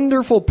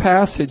wonderful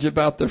passage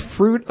about the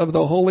fruit of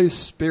the Holy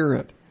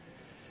Spirit.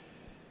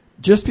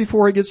 Just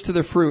before he gets to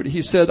the fruit,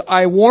 he said,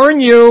 "I warn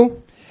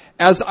you,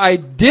 as I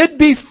did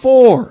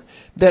before,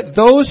 that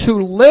those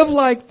who live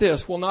like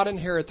this will not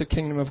inherit the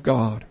kingdom of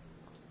God."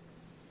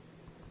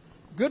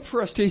 Good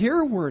for us to hear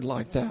a word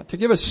like that, to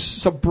give us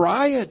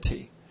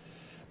sobriety.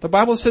 The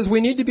Bible says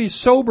we need to be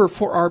sober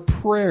for our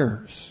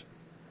prayers.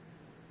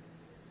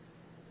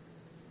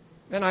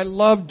 And I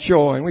love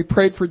joy, and we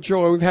prayed for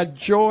joy. We've had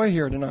joy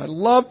here tonight. I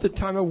love the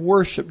time of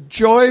worship,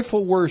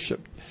 joyful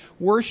worship.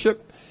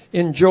 Worship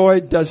in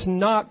joy does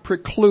not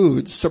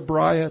preclude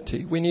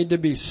sobriety. We need to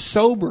be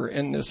sober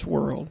in this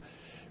world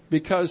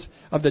because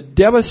of the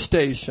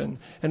devastation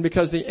and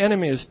because the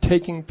enemy is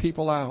taking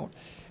people out.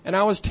 And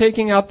I was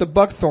taking out the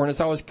buckthorn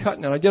as I was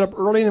cutting it. I'd get up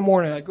early in the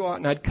morning, I'd go out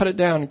and I'd cut it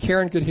down, and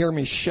Karen could hear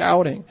me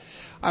shouting.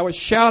 I was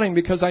shouting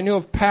because I knew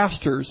of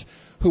pastors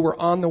who were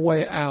on the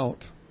way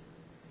out,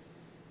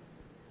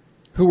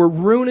 who were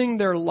ruining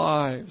their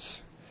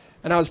lives.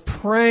 And I was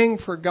praying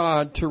for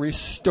God to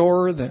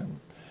restore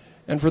them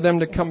and for them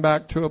to come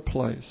back to a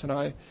place. And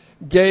I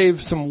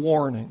gave some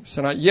warnings.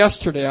 And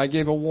yesterday I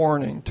gave a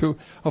warning to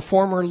a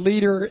former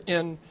leader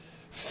in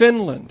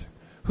Finland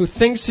who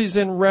thinks he's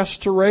in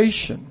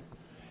restoration.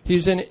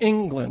 He's in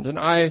England. And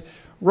I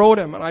wrote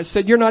him and I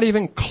said, "You're not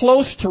even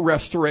close to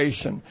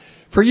restoration.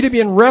 For you to be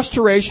in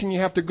restoration, you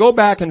have to go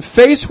back and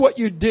face what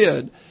you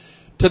did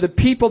to the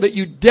people that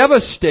you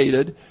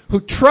devastated, who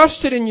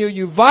trusted in you.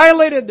 You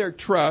violated their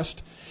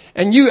trust,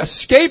 and you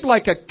escaped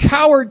like a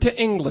coward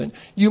to England.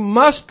 You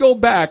must go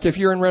back if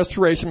you're in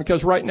restoration,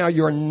 because right now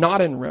you're not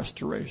in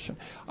restoration."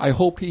 I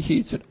hope he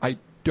heeds it. I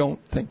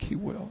don't think he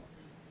will.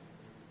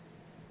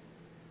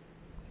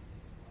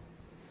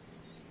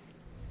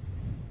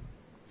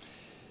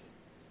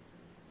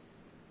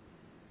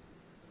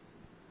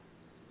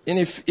 In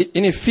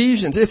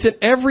Ephesians, it's in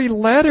every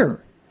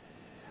letter.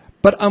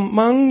 But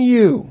among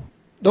you,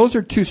 those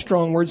are 2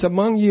 strong words.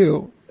 Among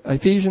you,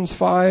 Ephesians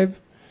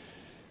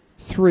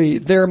 5:3,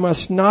 there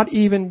must not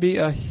even be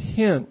a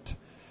hint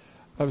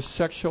of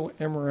sexual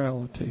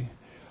immorality.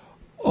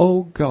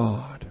 Oh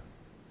God,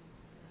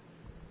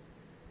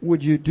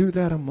 would you do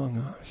that among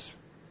us?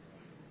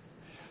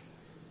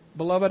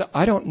 Beloved,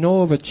 I don't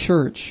know of a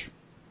church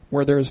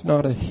where there's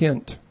not a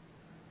hint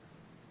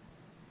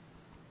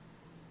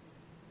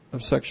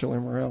of sexual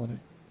immorality.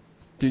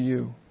 Do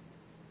you?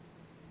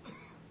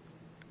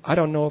 I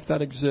don't know if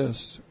that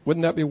exists.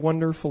 Wouldn't that be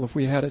wonderful if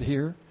we had it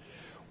here?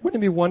 Wouldn't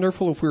it be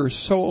wonderful if we were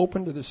so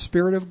open to the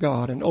Spirit of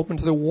God and open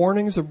to the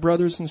warnings of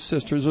brothers and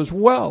sisters as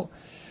well?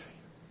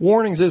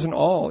 Warnings isn't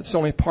all. It's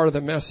only part of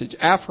the message.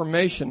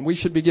 Affirmation. We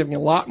should be giving a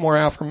lot more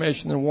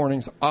affirmation than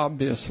warnings,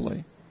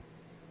 obviously.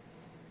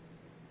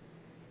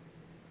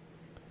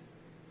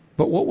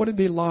 But what would it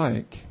be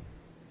like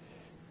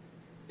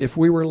if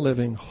we were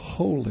living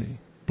holy,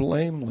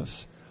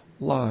 blameless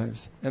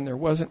lives and there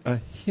wasn't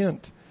a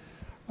hint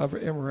of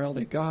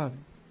immorality? God,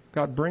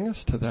 bring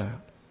us to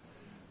that.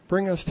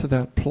 Bring us to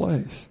that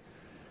place.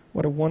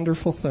 What a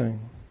wonderful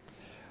thing.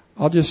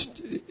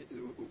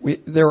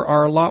 There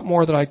are a lot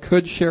more that I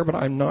could share, but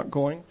I'm not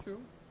going to,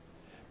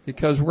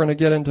 because we're going to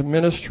get into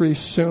ministry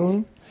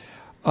soon.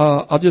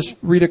 I'll just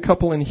read a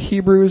couple in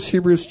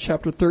Hebrews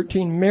chapter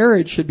 13.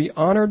 Marriage should be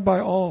honored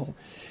by all,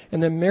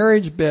 and the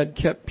marriage bed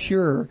kept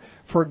pure.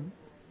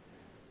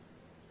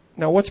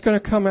 Now what's going to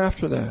come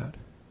after that?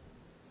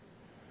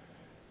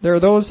 There are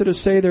those that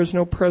say there's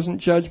no present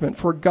judgment,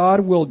 for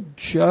God will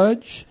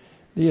judge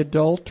the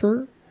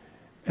adulterer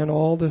and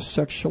all the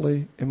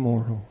sexually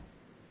immoral.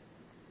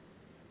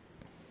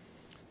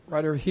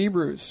 Writer of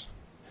Hebrews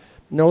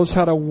knows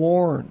how to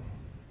warn.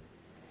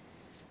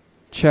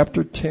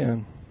 Chapter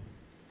 10.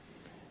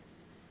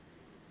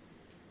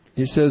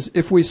 He says,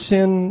 if we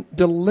sin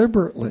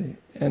deliberately,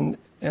 and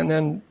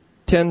then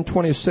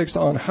 10:26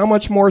 on, how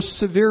much more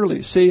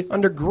severely? See,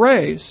 under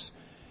grace,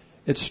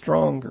 it's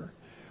stronger.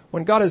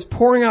 When God is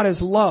pouring out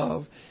His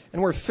love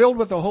and we're filled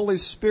with the Holy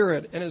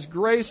Spirit and His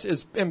grace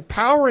is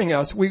empowering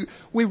us, we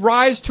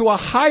rise to a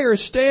higher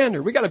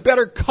standard. We got a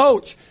better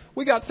coach.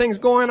 We got things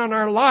going on in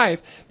our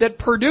life that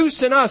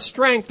produce in us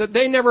strength that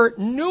they never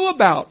knew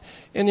about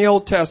in the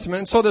Old Testament.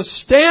 And so the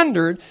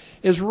standard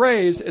is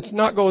raised. It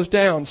not goes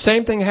down.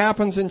 Same thing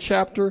happens in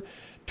chapter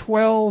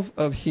 12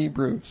 of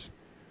Hebrews.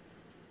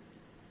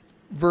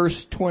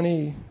 Verse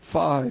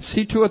 25.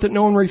 See to it that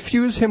no one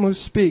refuse him who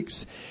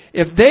speaks.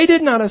 If they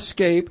did not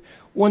escape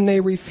when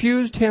they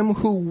refused him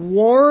who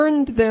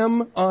warned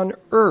them on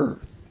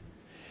earth,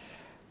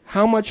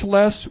 how much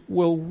less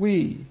will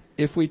we,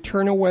 if we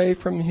turn away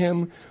from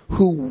him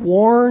who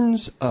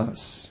warns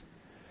us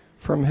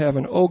from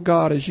heaven. Oh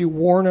God, as you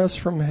warn us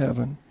from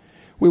heaven,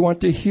 we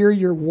want to hear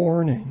your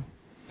warning.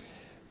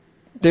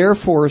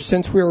 Therefore,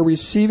 since we are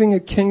receiving a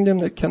kingdom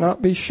that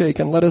cannot be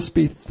shaken, let us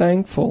be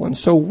thankful and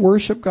so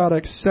worship God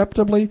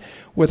acceptably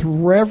with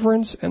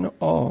reverence and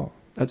awe.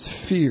 That's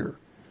fear.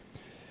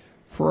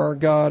 For our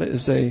God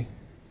is a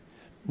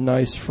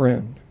nice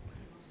friend.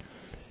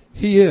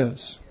 He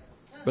is,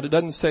 but it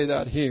doesn't say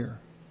that here.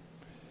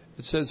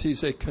 It says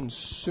he's a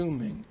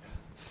consuming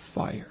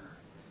fire.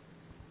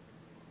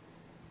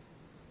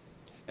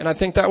 And I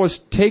think that was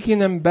taking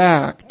them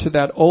back to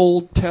that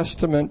Old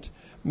Testament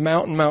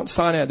mountain, Mount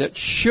Sinai, that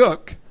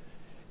shook.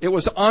 It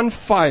was on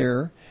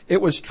fire.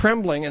 It was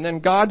trembling. And then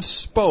God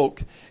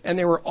spoke, and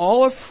they were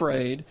all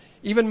afraid.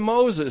 Even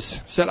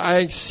Moses said, I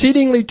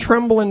exceedingly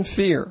tremble in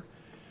fear.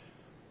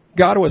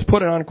 God was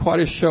putting on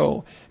quite a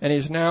show. And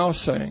he's now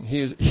saying,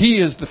 He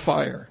is the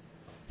fire.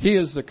 He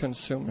is the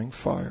consuming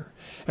fire.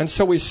 And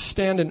so we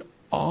stand in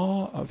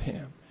awe of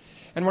him.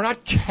 And we're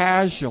not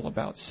casual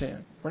about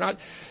sin.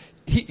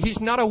 He's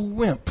not a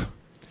wimp.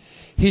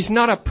 He's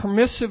not a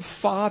permissive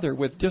father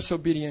with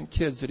disobedient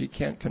kids that he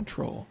can't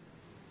control.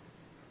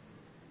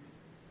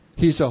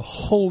 He's a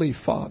holy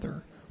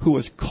father who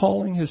is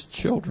calling his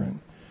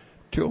children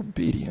to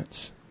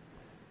obedience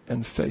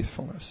and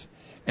faithfulness.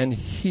 And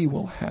he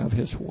will have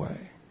his way.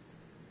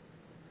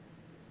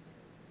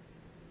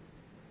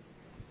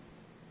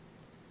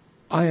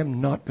 I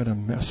am not going to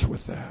mess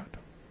with that.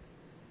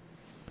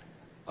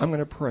 I'm going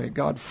to pray,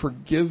 God,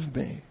 forgive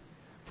me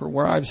for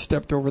where I've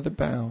stepped over the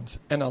bounds,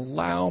 and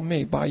allow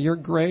me, by your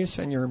grace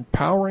and your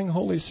empowering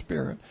Holy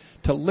Spirit,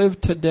 to live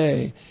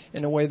today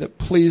in a way that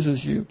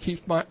pleases you.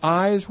 Keeps my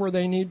eyes where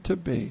they need to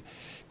be.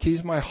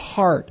 Keeps my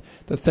heart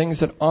the things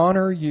that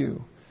honor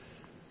you.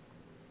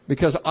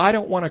 Because I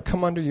don't want to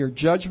come under your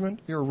judgment,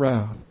 your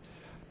wrath.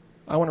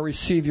 I want to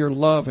receive your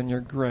love and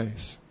your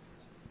grace.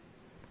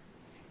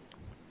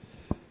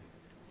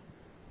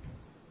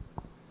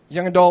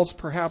 Young adults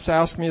perhaps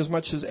ask me as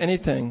much as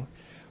anything,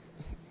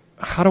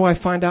 how do I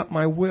find out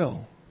my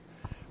will?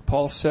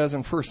 Paul says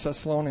in 1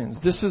 Thessalonians,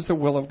 this is the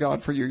will of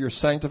God for you, your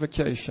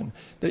sanctification,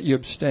 that you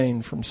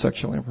abstain from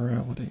sexual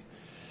immorality.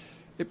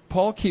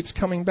 Paul keeps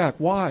coming back.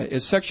 Why?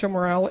 Is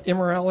sexual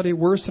immorality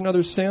worse than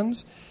other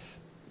sins?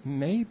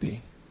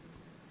 Maybe.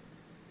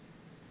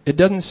 It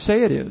doesn't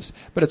say it is,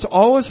 but it's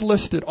always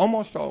listed,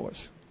 almost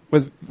always,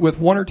 with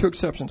one or two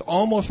exceptions,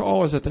 almost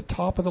always at the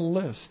top of the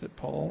list that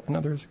Paul and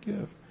others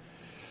give.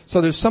 So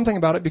there's something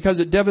about it because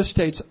it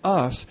devastates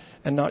us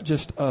and not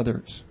just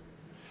others.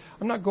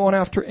 I'm not going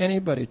after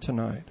anybody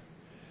tonight.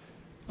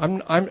 I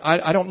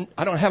don't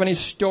have any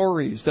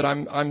stories that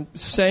I'm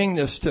saying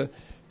this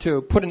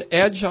to put an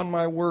edge on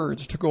my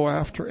words to go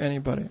after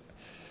anybody.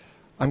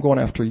 I'm going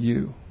after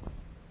you.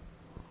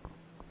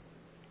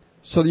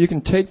 So that you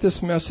can take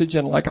this message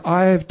in like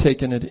I've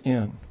taken it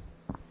in.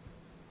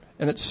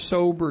 And it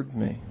sobered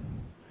me.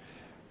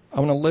 I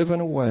want to live in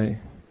a way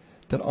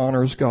that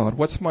honors God.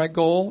 What's my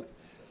goal?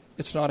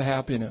 It's not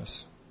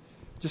happiness.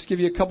 Just give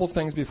you a couple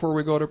things before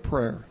we go to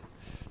prayer.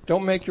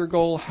 Don't make your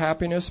goal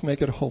happiness,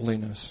 make it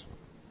holiness.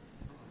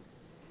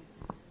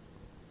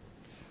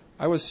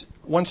 I was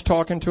once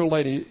talking to a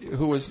lady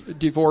who was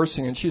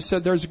divorcing, and she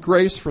said, there's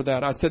grace for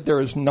that. I said,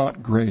 there is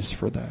not grace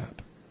for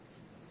that.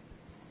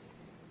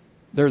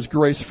 There's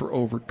grace for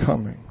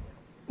overcoming,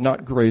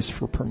 not grace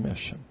for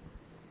permission.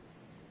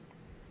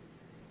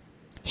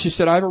 She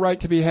said, I have a right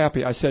to be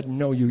happy. I said,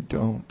 no, you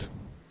don't.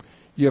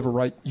 You have a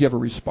right, you have a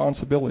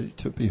responsibility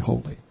to be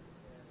holy.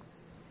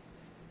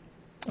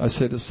 I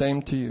say the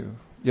same to you.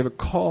 You have a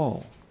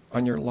call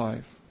on your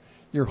life.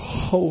 You're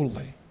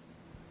holy.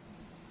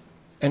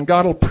 And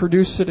God will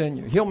produce it in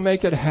you. He'll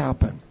make it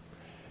happen.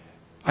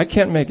 I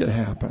can't make it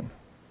happen.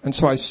 And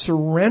so I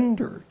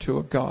surrender to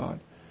a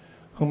God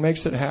who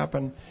makes it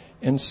happen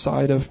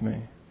inside of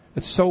me.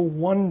 It's so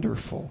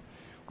wonderful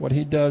what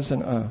he does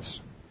in us.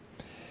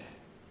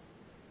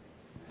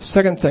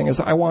 Second thing is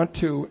I want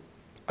to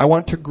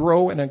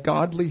grow in a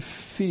godly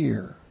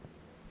fear.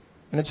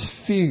 And it's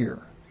fear.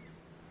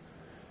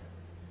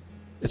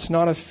 It's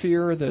not a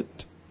fear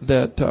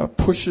that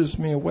pushes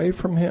me away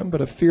from him,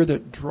 but a fear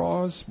that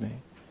draws me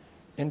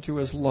into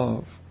his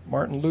love.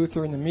 Martin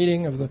Luther, in the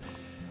meeting of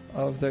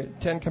the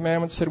Ten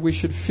Commandments, said we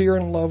should fear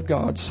and love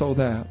God so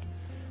that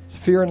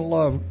fear and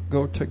love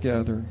go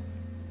together.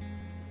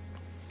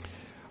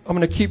 I'm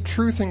going to keep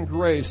truth and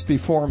grace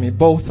before me,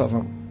 both of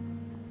them.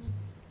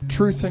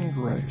 Truth and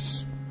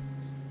grace.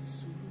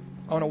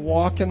 I want to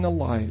walk in the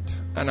light,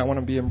 and I want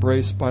to be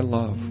embraced by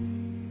love.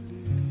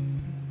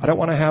 I don't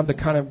want to have the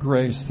kind of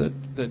grace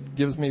that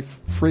gives me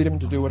freedom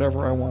to do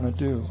whatever I want to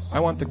do. I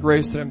want the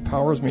grace that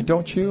empowers me.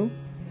 Don't you?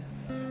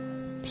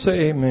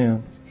 Say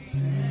amen.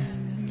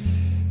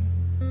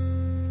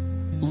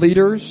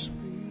 Leaders,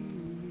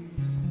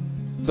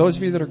 those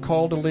of you that are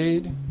called to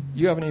lead,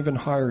 you have an even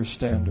higher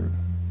standard.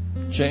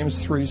 James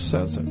 3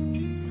 says it.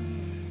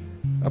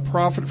 A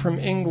prophet from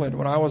England,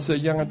 when I was a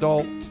young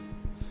adult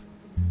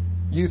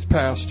youth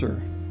pastor,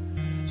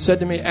 said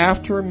to me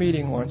after a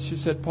meeting once, she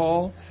said,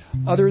 "Paul,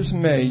 others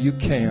may, you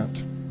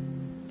can't."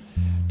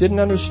 Didn't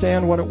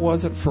understand what it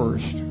was at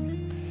first.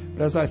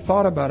 But as I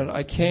thought about it,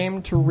 I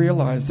came to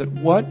realize that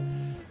what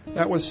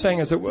that was saying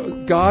is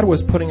that God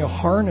was putting a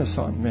harness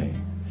on me.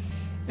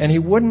 And He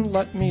wouldn't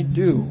let me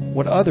do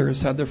what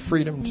others had the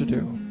freedom to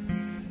do.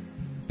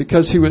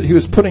 Because He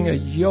was putting a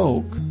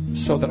yoke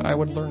so that I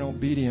would learn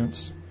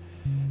obedience.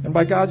 And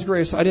by God's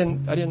grace, I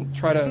didn't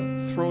try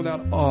to throw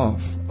that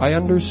off. I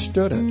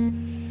understood it.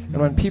 And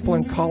when people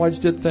in college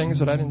did things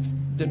that I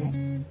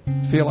didn't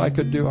feel I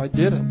could do, I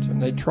didn't.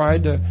 And they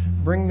tried to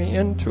bring me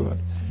into it.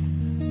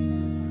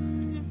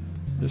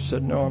 Just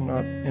said, no, I'm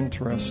not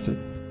interested.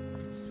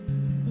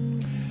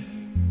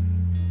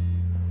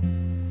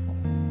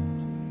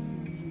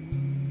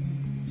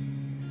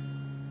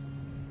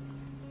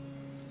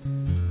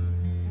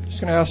 I'm just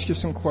going to ask you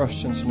some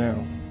questions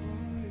now.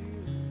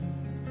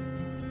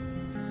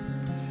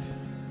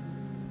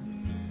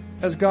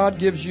 As God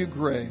gives you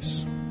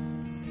grace,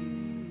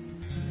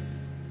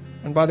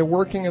 and by the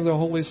working of the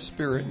Holy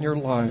Spirit in your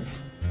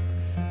life,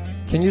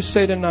 can you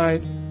say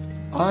tonight,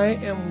 I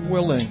am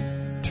willing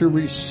to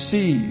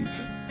receive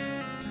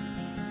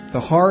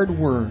the hard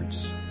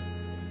words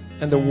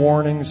and the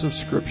warnings of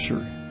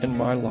Scripture in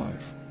my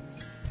life?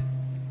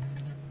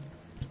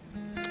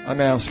 I'm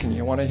asking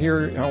you. I want to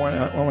hear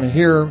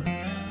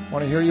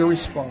your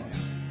response.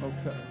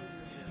 Okay.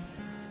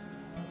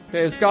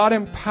 Okay, as God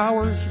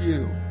empowers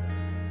you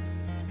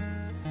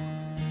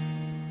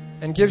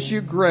and gives you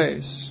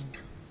grace,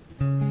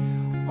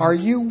 are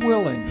you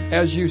willing,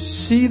 as you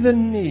see the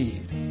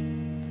need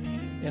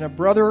in a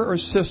brother or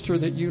sister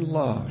that you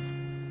love,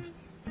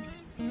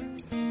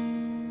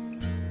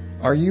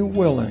 are you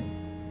willing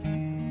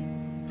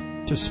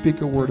to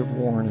speak a word of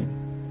warning?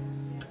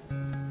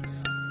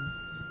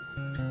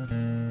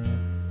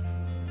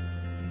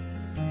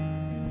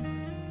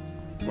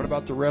 What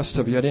about the rest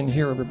of you? I didn't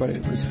hear everybody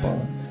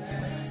respond.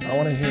 I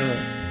want to hear it.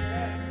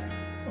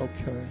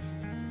 Okay.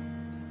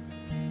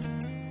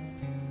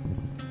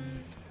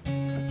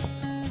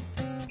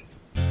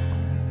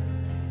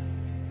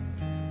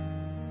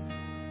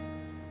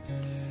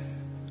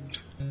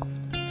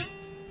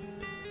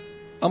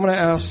 I'm going to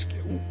ask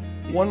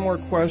one more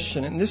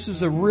question, and this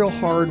is a real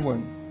hard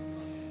one.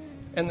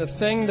 And the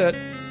thing that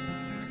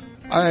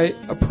I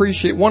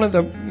appreciate, one of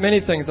the many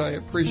things I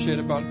appreciate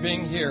about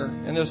being here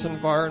in this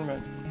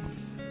environment,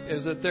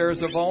 is that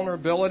there's a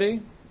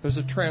vulnerability, there's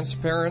a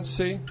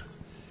transparency,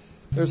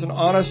 there's an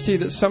honesty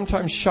that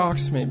sometimes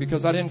shocks me,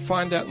 because I didn't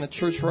find that in the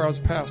church where I was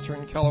pastor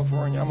in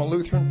California. I'm a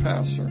Lutheran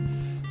pastor.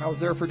 I was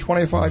there for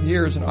 25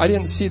 years, and I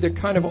didn't see the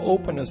kind of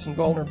openness and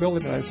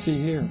vulnerability that I see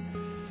here.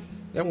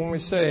 That when we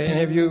say,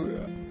 any of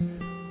you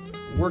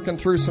working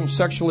through some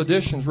sexual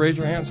addictions, raise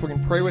your hand so we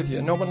can pray with you.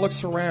 And no one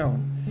looks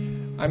around.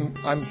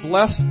 I'm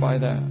blessed by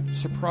that,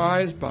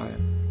 surprised by it.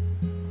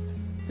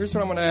 Here's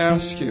what I'm going to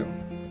ask you.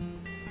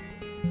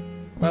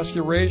 I'm going to ask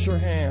you to raise your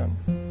hand.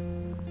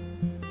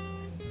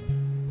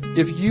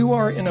 If you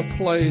are in a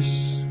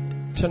place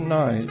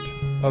tonight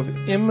of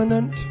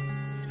imminent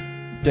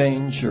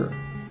danger,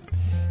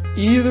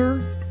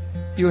 either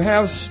you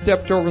have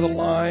stepped over the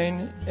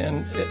line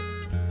and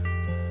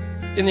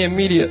in the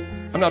immediate,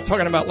 I'm not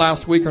talking about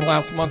last week or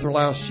last month or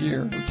last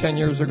year or 10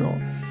 years ago.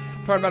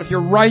 I'm talking about if you're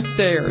right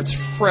there, it's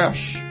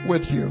fresh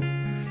with you.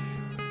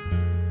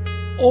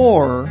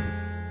 Or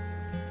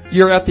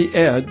you're at the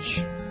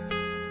edge.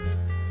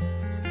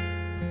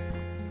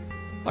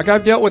 Like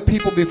I've dealt with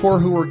people before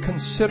who were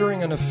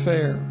considering an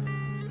affair.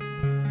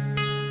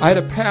 I had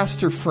a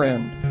pastor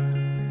friend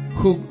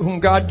whom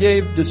God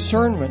gave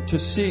discernment to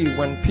see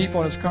when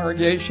people in his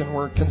congregation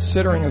were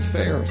considering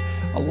affairs.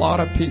 A lot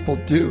of people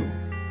do.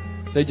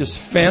 They just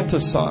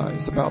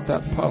fantasize about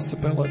that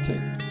possibility.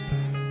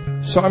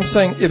 So I'm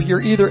saying if you're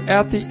either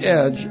at the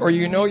edge or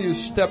you know you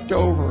stepped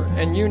over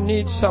and you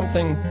need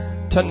something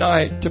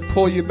tonight to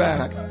pull you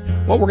back,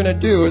 what we're going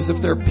to do is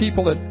if there are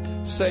people that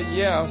say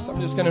yes,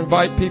 I'm just going to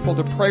invite people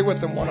to pray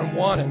with them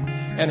one-on-one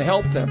and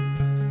help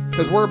them.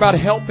 Because we're about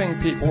helping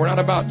people. We're not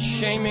about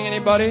shaming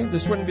anybody.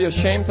 This wouldn't be a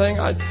shame thing.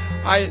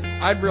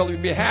 I'd really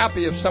be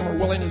happy if some were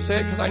willing to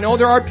say it, because I know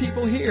there are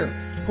people here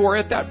who are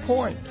at that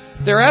point.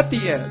 They're at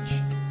the edge.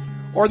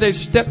 Or they've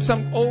stepped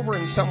over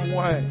in some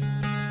way.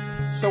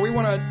 So we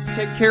want to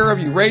take care of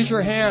you. Raise your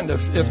hand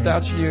if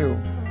that's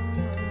you.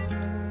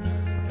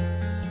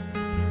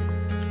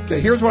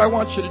 Okay, here's what I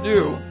want you to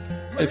do.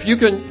 If you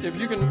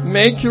can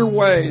make your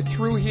way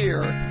through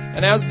here,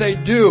 and as they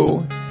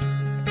do,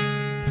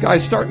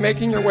 guys, start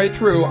making your way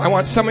through. I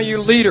want some of you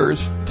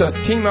leaders to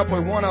team up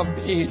with one of them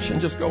each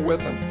and just go with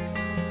them.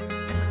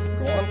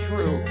 Go on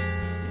through.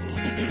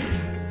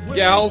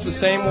 Gals, the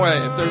same way.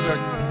 If there's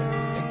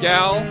a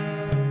gal,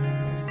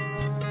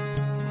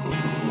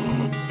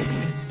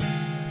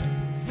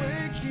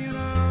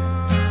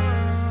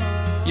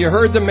 you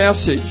heard the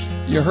message.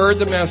 You heard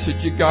the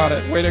message. You got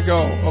it. Way to go.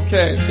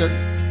 Okay.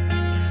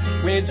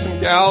 We need some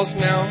gals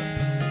now.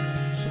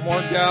 Some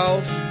more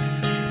gals.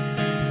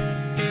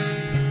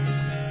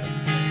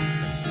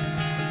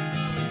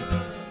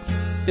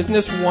 Isn't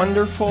this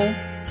wonderful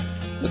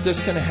that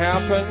this can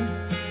happen,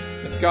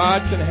 that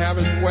God can have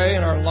His way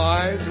in our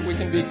lives, that we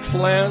can be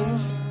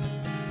cleansed.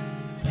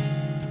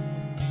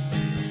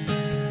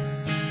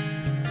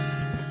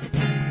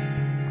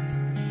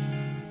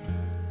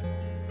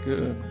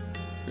 Good,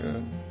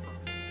 good.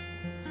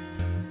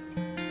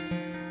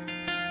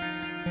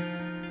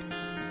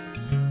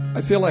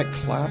 I feel like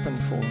clapping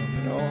for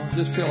him, I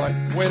just feel like,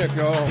 way to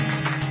go.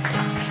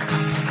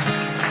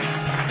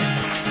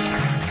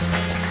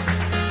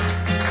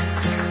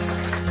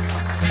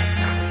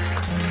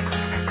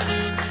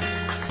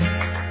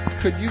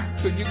 Could you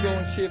go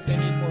and see if they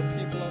need more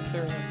people up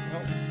there to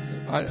help?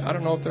 I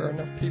don't know if there are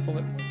enough people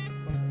that,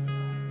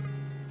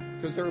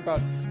 because there are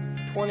about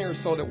 20 or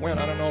so that went.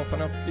 I don't know if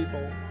enough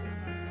people.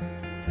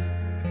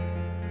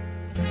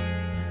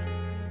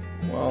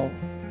 Well,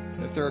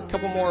 if there are a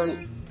couple more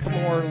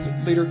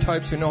leader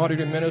types who know how to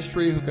do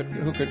ministry who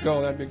could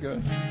go, that'd be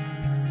good.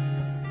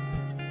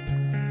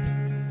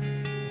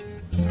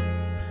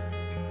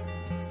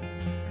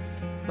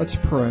 Let's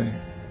pray.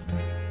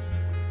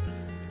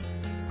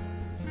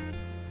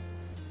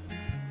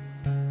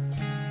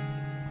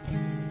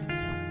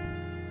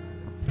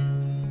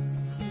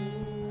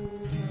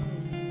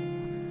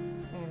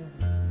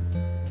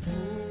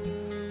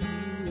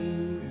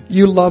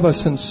 You love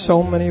us in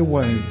so many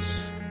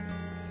ways.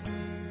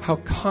 How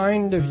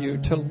kind of you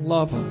to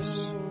love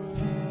us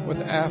with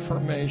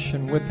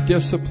affirmation, with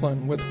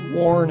discipline, with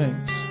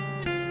warnings,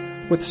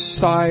 with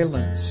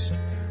silence,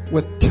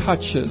 with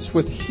touches,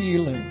 with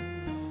healing.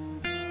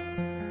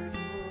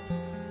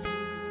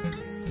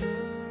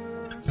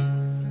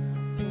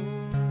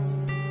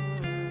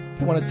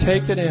 We want to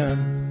take it in.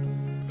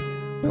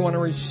 We want to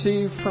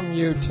receive from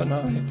you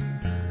tonight.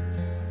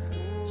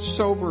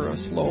 Sober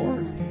us,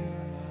 Lord.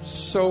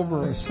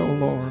 Sober us, O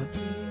Lord.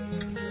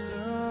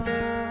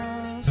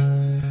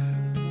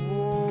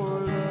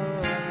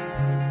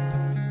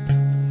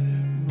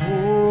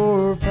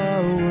 More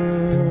power,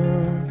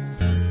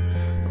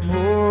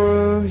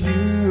 more of you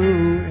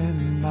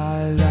in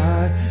my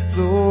life,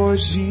 Lord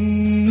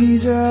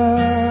Jesus.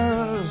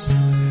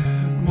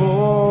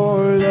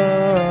 More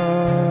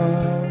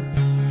love,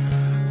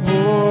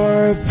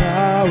 more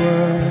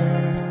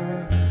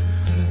power,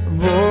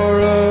 more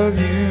of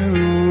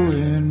you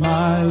in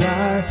my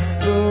life,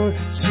 Lord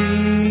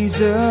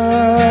Jesus.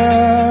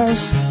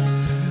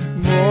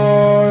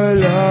 More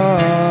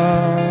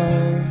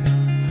love,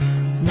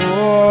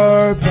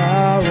 more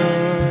power,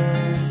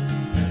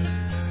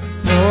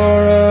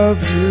 more of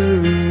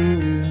you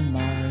in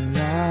my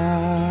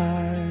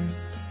life.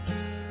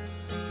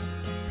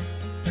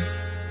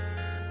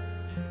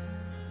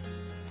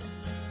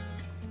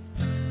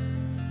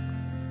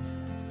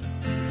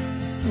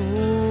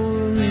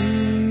 Oh,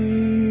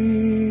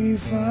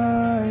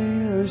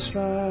 refiner's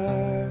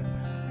fire,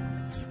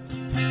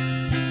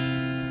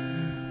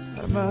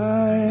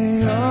 my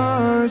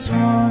heart's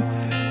one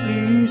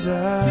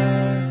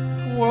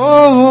desire,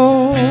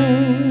 Whoa,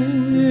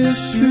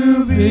 is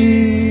to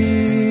be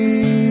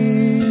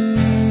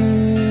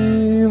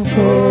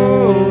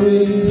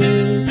holy,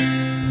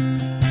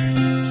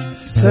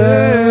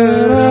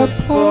 set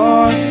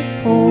apart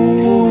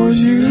for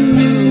you,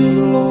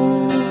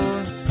 Lord.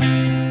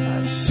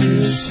 I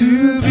choose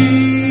to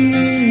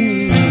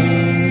be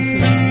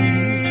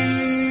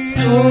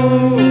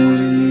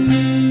holy,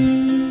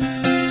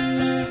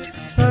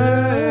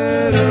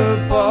 set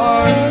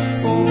apart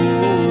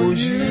for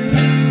you,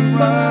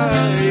 my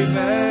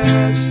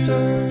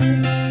Master,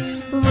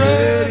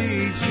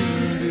 ready to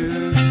do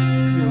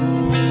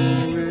your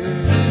will.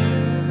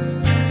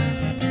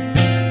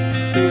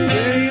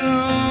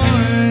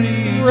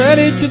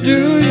 ready to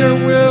do your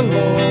will,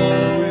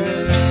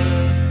 Lord.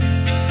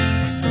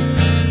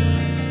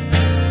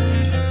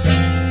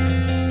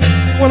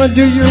 Want to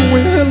do your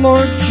will,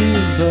 Lord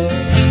Jesus.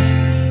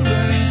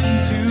 Ready to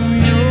do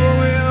your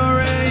will,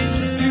 ready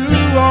to do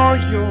all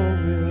your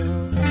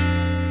will.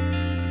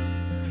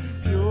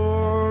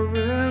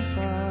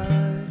 Purify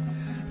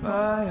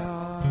my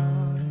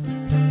heart.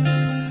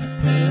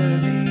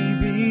 Let me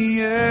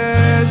be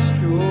as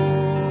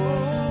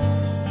gold,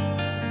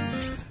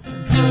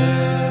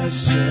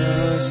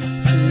 precious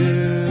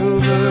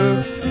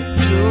silver.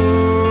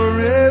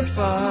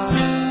 Purify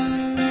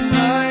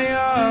my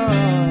heart.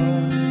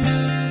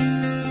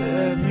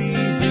 Let me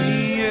be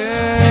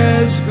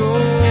as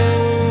gold.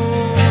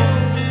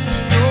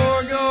 Your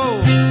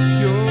gold,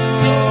 your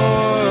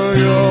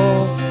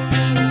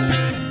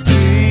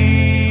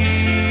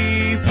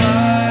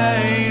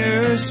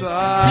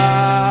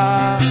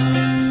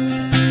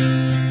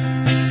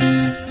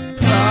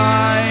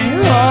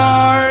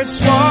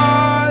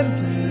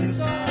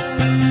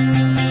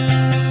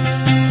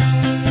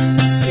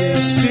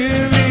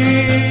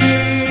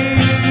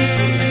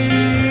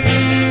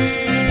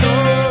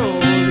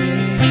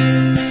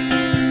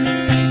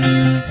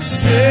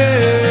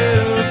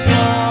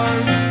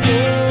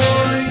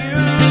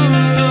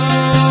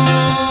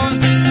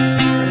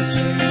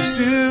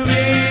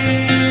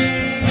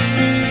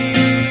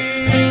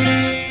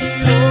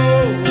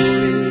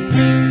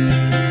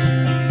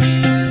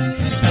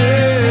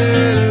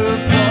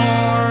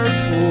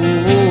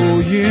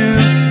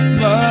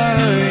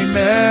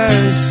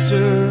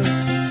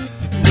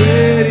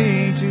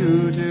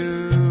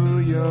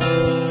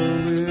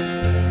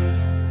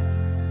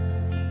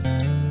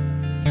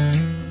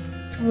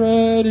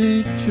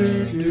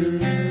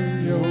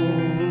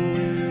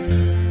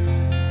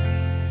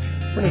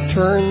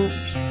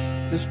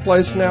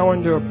place now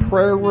into a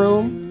prayer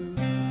room.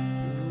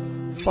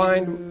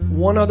 Find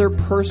one other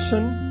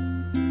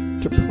person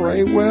to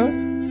pray with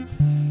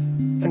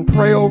and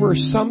pray over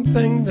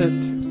something that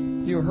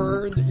you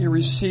heard, that you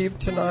received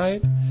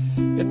tonight.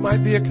 It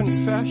might be a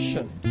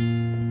confession.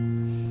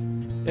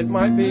 It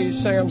might be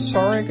saying, I'm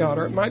sorry, God,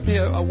 or it might be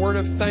a word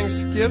of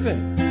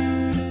thanksgiving.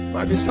 It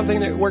might be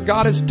something where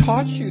God has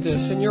taught you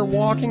this and you're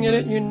walking in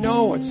it and you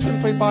know it's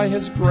simply by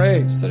His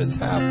grace that it's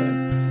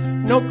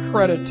happening. No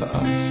credit to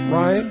us,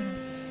 right?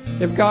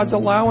 If God's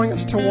allowing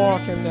us to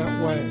walk in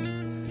that way,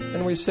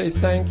 and we say,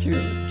 thank you,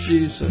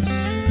 Jesus.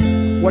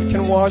 What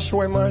can wash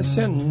away my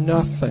sin?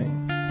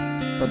 Nothing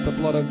but the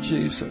blood of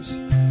Jesus.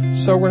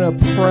 So we're going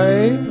to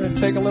pray. We're going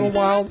to take a little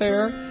while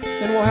there.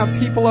 And we'll have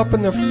people up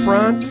in the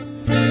front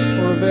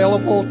who are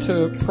available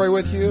to pray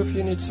with you if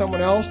you need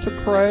someone else to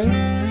pray.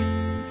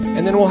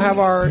 And then we'll have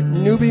our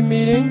newbie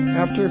meeting.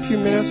 After a few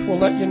minutes, we'll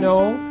let you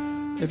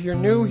know. If you're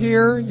new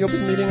here, you'll be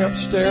meeting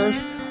upstairs.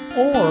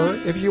 Or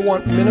if you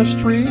want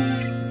ministry,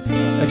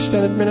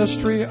 extended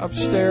ministry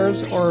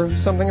upstairs, or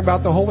something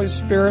about the Holy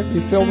Spirit, be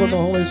filled with the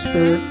Holy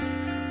Spirit,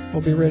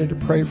 we'll be ready to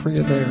pray for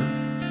you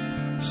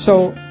there.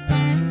 So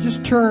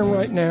just turn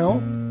right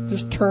now.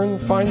 Just turn,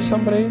 find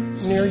somebody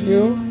near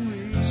you,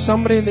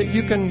 somebody that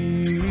you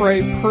can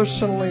pray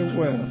personally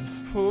with.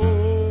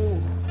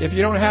 If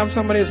you don't have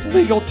somebody that's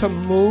legal to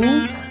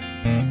move,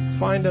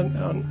 find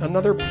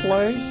another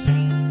place.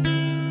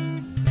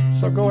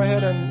 So go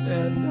ahead and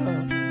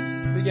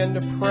begin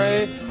to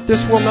pray.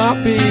 This will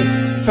not be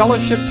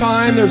fellowship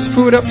time. There's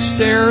food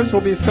upstairs.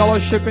 We'll be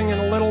fellowshipping in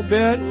a little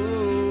bit.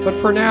 But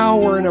for now,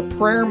 we're in a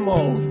prayer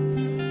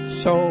mode.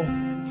 So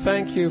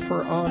thank you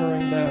for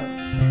honoring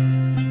that.